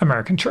modern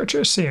American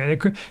churches.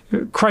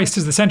 Christ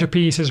is the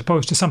centerpiece as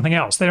opposed to something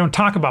else. They don't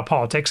talk about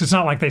politics. It's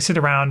not like they sit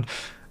around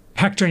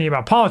hectoring you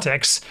about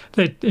politics.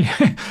 The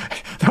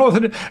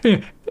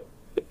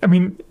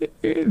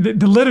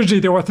liturgy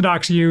the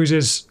Orthodox use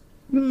is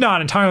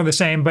not entirely the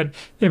same, but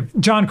if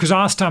John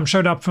Chrysostom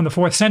showed up from the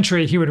 4th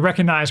century, he would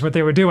recognize what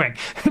they were doing.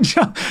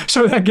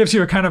 So that gives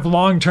you a kind of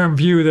long-term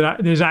view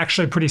that is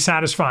actually pretty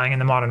satisfying in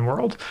the modern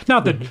world.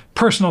 Not that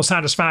personal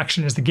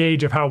satisfaction is the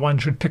gauge of how one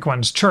should pick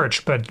one's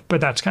church, but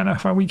that's kind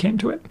of how we came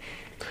to it.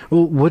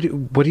 Well, what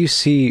do you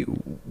see?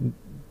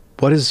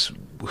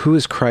 Who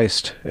is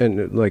Christ,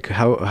 and like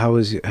how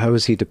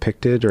is he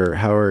depicted, or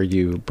how are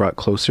you brought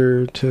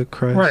closer to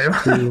Christ?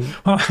 Right.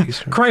 Well,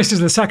 Christ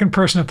is the second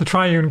person of the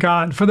triune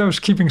God. For those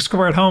keeping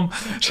score at home,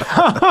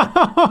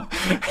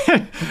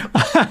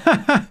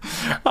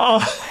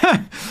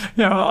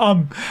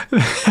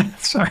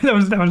 sorry, that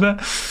was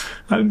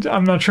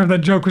I'm not sure if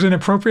that joke was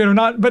inappropriate or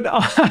not, but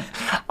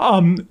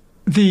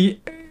the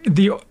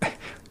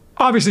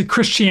obviously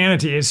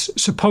Christianity is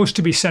supposed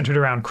to be centered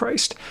around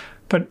Christ,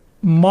 but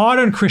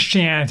modern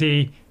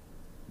Christianity,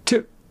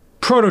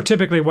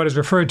 prototypically what is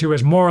referred to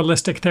as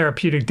moralistic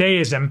therapeutic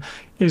deism,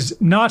 is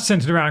not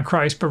centered around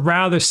Christ, but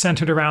rather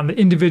centered around the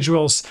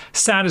individual's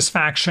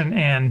satisfaction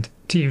and,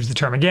 to use the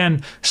term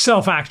again,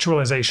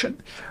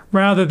 self-actualization,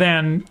 rather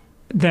than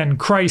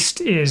Christ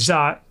is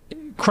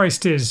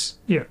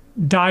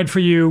died for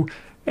you.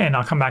 And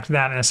I'll come back to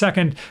that in a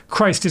second.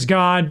 Christ is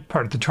God,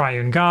 part of the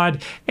triune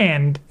God,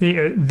 and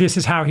this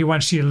is how he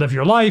wants you to live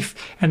your life,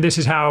 and this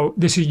is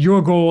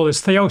your goal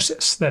is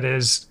theosis, that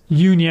is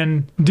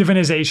union,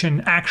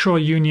 divinization, actual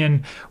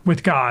union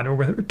with God,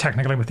 or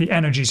technically with the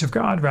energies of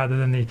God rather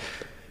than the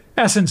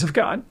essence of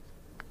God.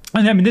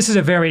 And I mean, this is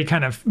a very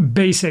kind of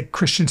basic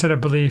Christian set of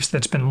beliefs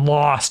that's been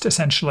lost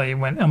essentially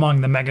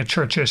among the mega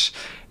churches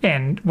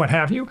and what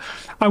have you.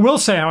 I will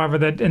say, however,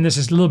 that, and this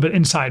is a little bit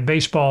inside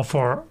baseball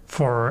for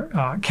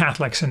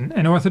Catholics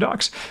and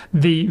Orthodox,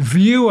 the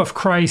view of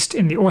Christ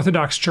in the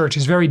Orthodox Church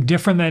is very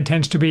different than it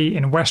tends to be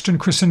in Western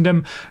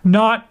Christendom,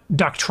 not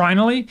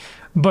doctrinally,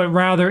 but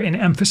rather in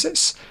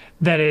emphasis.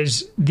 That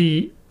is,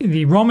 the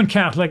Roman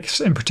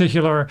Catholics in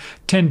particular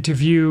tend to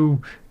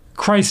view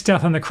Christ's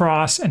death on the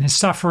cross and his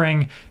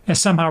suffering as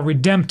somehow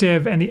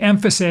redemptive, and the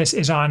emphasis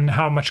is on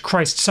how much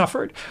Christ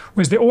suffered.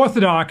 Whereas the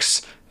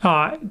Orthodox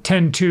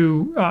tend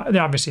to,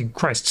 obviously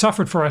Christ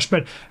suffered for us,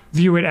 but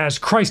view it as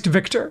Christ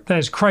victor. That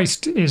is,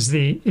 Christ is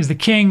the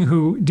king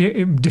who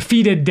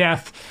defeated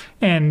death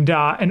and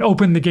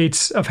opened the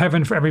gates of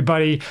heaven for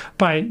everybody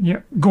by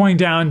going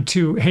down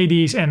to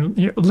Hades and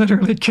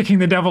literally kicking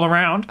the devil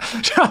around.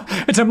 So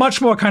it's a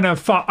much more kind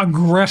of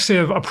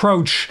aggressive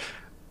approach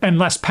and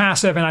less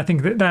passive, and I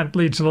think that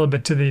leads a little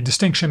bit to the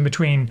distinction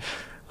between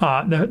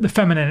the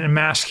feminine and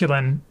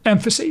masculine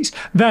emphases.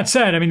 That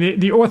said, I mean,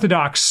 the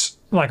Orthodox,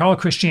 like all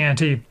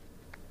Christianity,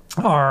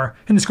 are,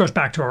 and this goes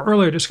back to our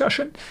earlier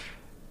discussion,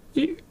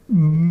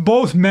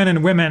 both men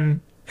and women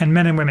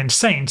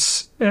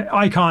saints,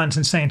 icons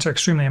and saints, are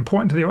extremely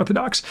important to the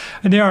Orthodox.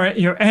 And there are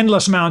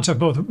endless amounts of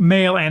both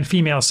male and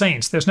female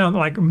saints. There's no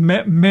like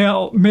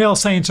male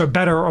saints are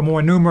better or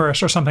more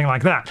numerous or something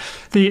like that.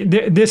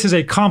 This is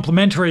a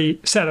complementary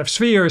set of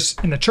spheres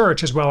in the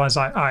church as well as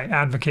I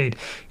advocate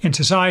in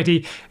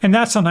society. And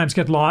that sometimes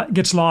gets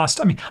lost.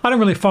 I mean, I don't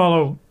really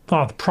follow a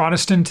lot of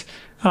Protestant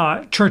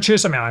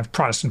churches. I mean, I have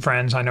Protestant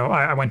friends. I know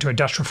I went to a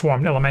Dutch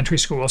Reformed elementary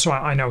school, so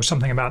I know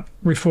something about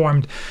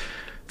Reformed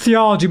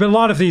theology, but a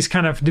lot of these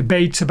kind of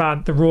debates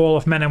about the role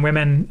of men and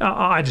women,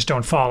 I just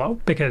don't follow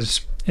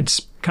because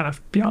it's kind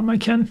of beyond my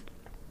ken.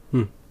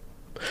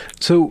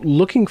 So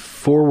looking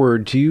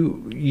forward,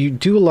 you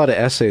do a lot of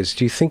essays.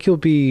 Do you think you'll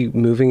be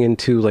moving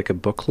into like a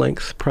book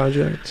length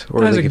project? Or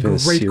That's like a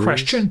great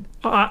question.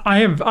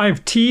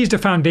 I've teased a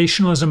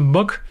foundationalism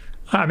book.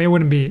 I mean, it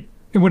wouldn't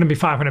be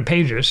 500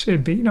 pages.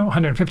 It'd be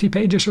 150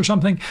 pages or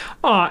something.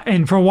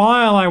 And for a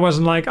while, I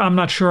wasn't like, I'm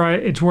not sure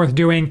it's worth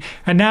doing.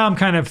 And now I'm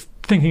kind of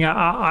thinking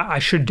I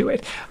should do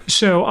it.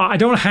 So I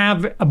don't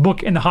have a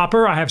book in the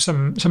hopper. I have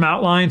some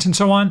outlines and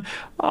so on.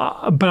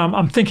 But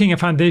I'm thinking a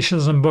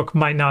foundationalism book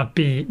might not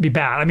be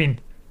bad. I mean,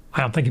 I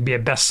don't think it'd be a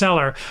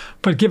bestseller,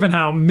 but given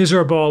how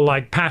miserable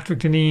like Patrick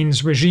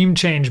Deneen's regime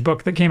change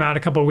book that came out a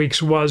couple of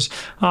weeks was,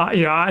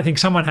 I think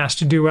someone has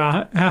to do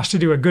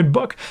a good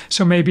book.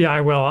 So maybe I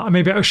will.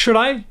 Maybe should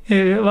I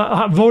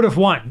vote of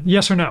one?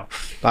 Yes or no?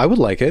 I would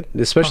like it,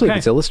 especially if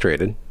it's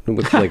illustrated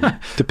with like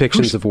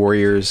depictions of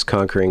warriors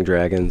conquering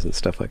dragons and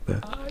stuff like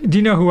that. Do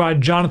you know who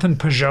Jonathan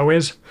Peugeot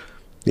is?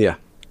 Yeah.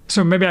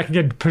 So maybe I could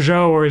get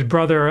Peugeot or his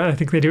brother. I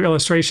think they do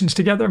illustrations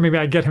together. Maybe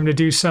I'd get him to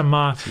do some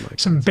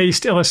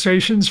based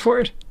illustrations for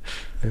it.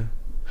 Yeah.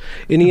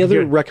 Any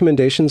other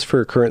recommendations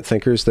for current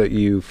thinkers that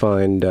you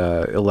find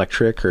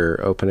electric or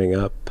opening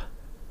up?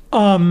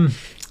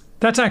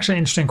 That's actually an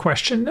interesting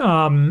question.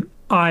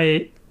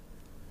 I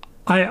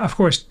of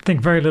course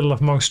think very little of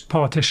most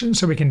politicians,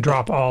 so we can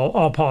drop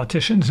all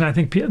politicians. And I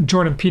think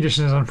Jordan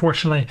Peterson is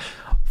unfortunately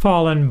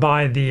fallen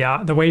by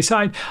the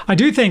wayside. I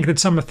do think that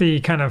some of the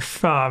kind of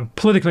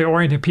politically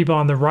oriented people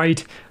on the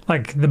right,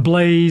 like the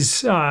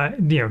Blaze,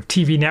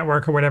 TV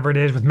network or whatever it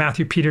is, with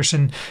Matthew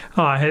Peterson,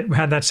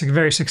 had that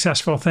very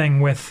successful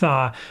thing with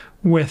the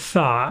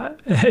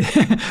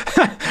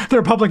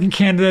Republican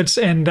candidates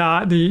and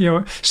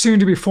the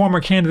soon-to-be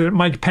former candidate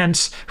Mike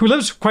Pence, who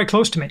lives quite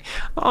close to me,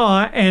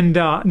 and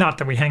not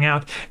that we hang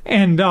out.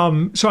 And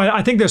so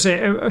I think there's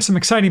some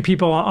exciting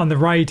people on the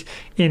right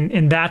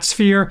in that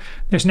sphere.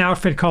 There's an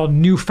outfit called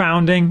New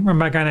Founding, run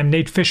by a guy named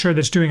Nate Fisher,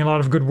 that's doing a lot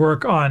of good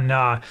work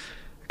on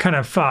kind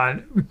of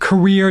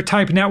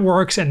career-type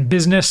networks and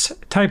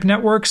business-type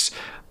networks.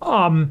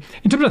 In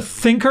terms of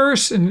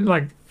thinkers and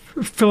like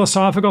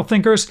philosophical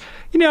thinkers,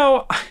 and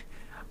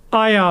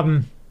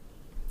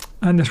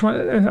this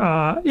one,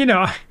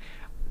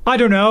 I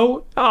don't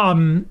know.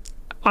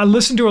 I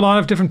listen to a lot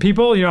of different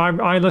people.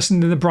 I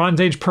listen to the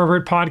Bronze Age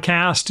Pervert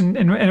podcast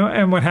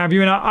and what have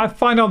you, and I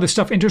find all this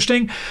stuff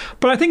interesting.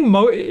 But I think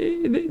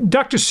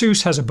Dr.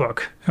 Seuss has a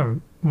book.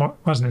 What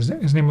wasn't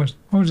his name? What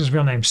was his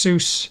real name?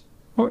 Seuss.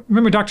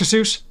 Remember Dr.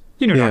 Seuss?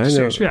 You know Dr.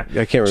 Seuss, yeah.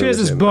 I can't remember. So he has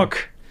this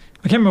book.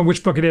 I can't remember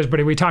which book it is, but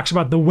he talks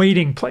about the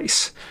waiting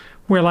place,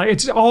 where like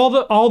it's all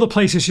the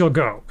places you'll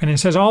go, and it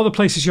says all the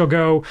places you'll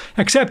go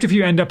except if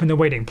you end up in the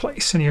waiting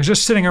place, and you're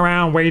just sitting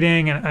around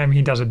waiting. And I mean,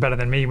 he does it better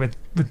than me with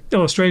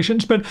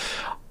illustrations, but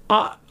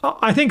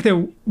I think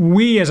that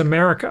we as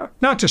America,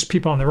 not just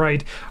people on the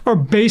right, are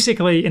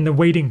basically in the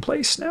waiting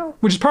place now,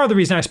 which is part of the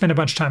reason I spend a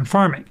bunch of time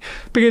farming,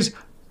 because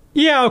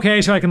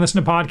so I can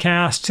listen to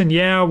podcasts, and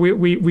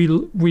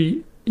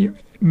we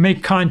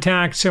make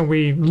contacts, and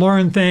we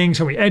learn things,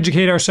 and we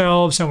educate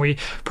ourselves, and we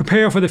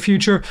prepare for the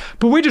future,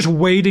 but we're just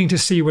waiting to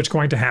see what's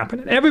going to happen.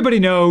 And everybody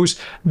knows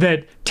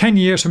that 10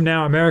 years from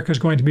now, America is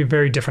going to be a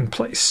very different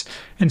place.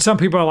 And some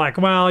people are like,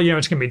 well,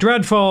 it's going to be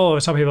dreadful, or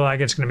some people are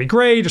like, it's going to be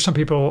great, or some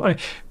people,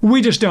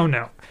 we just don't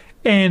know.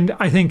 And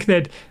I think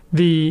that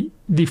the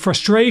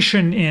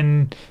frustration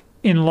in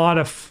a lot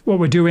of what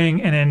we're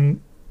doing and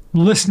in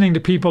listening to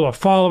people or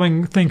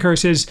following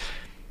thinkers is,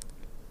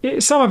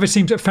 some of it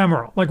seems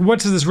ephemeral. Like, what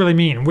does this really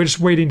mean? We're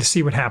just waiting to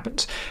see what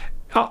happens.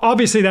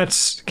 Obviously,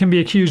 that can be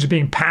accused of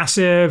being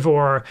passive,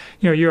 or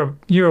you're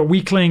a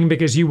weakling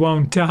because you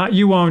won't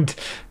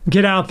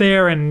get out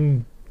there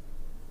and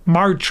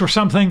march or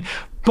something.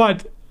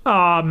 But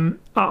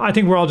I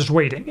think we're all just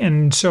waiting.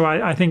 And so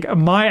I think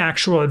my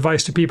actual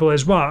advice to people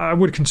is, well, I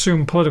would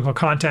consume political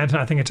content,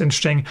 and I think it's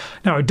interesting.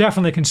 Now, I would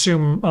definitely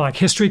consume like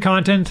history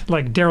content,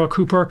 like Daryl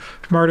Cooper,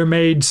 Murder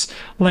Maid's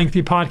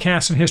lengthy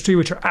podcasts on history,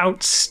 which are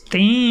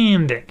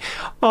outstanding.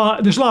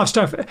 There's a lot of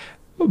stuff.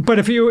 But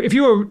if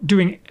you were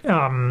doing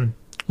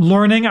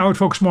learning, I would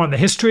focus more on the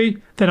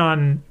history than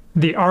on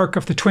the arc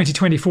of the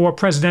 2024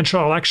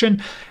 presidential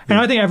election. And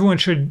I think everyone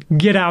should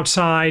get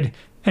outside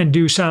and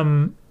do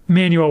some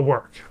manual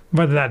work,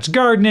 whether that's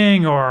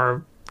gardening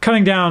or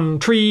cutting down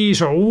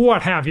trees or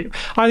what have you.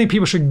 I think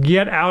people should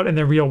get out in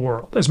the real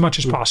world as much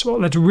as possible.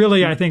 That's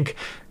really, I think,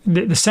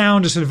 the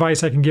soundest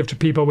advice I can give to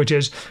people, which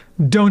is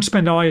don't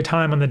spend all your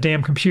time on the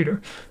damn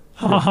computer.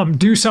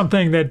 Do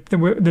something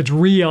that's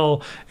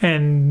real,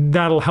 and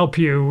that'll help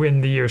you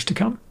in the years to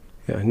come.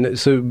 Yeah.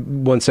 So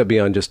one step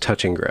beyond just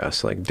touching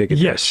grass, like dig a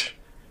ditch.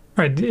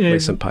 Right. Lay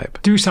some pipe.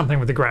 Do something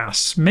with the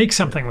grass. Make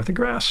something with the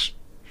grass.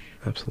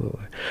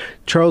 Absolutely.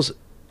 Charles,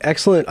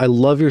 excellent. I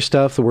love your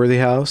stuff, The Worthy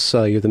House.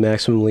 You're the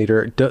Maximum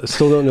Leader.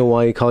 Still don't know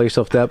why you call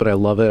yourself that, but I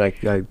love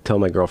it. I tell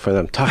my girlfriend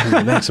I'm talking to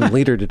the Maximum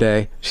Leader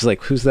today. She's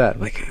like, who's that?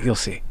 I'm like, you'll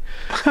see.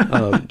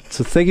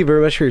 So thank you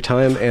very much for your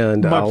time,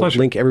 and My I'll pleasure.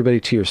 link everybody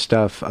to your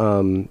stuff.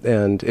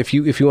 And if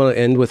you want to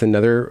end with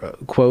another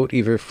quote,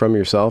 either from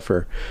yourself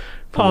or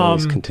from one of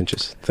these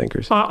contentious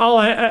thinkers.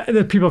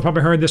 The people have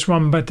probably heard this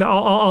one, but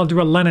I'll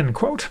do a Lenin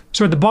quote.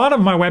 So at the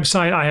bottom of my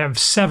website, I have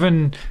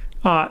seven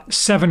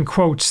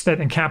quotes that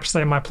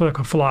encapsulate my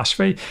political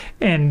philosophy,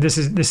 and this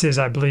is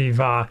I believe,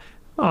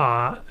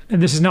 and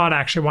this is not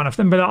actually one of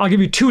them, but I'll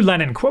give you two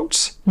Lenin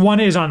quotes. One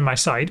is on my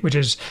site, which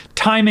is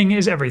 "Timing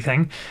is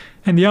everything,"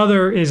 and the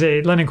other is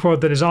a Lenin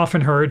quote that is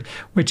often heard,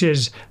 which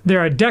is "There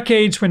are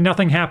decades when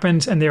nothing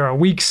happens, and there are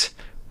weeks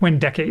when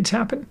decades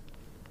happen."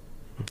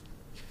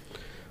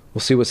 We'll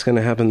see what's going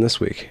to happen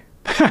this week.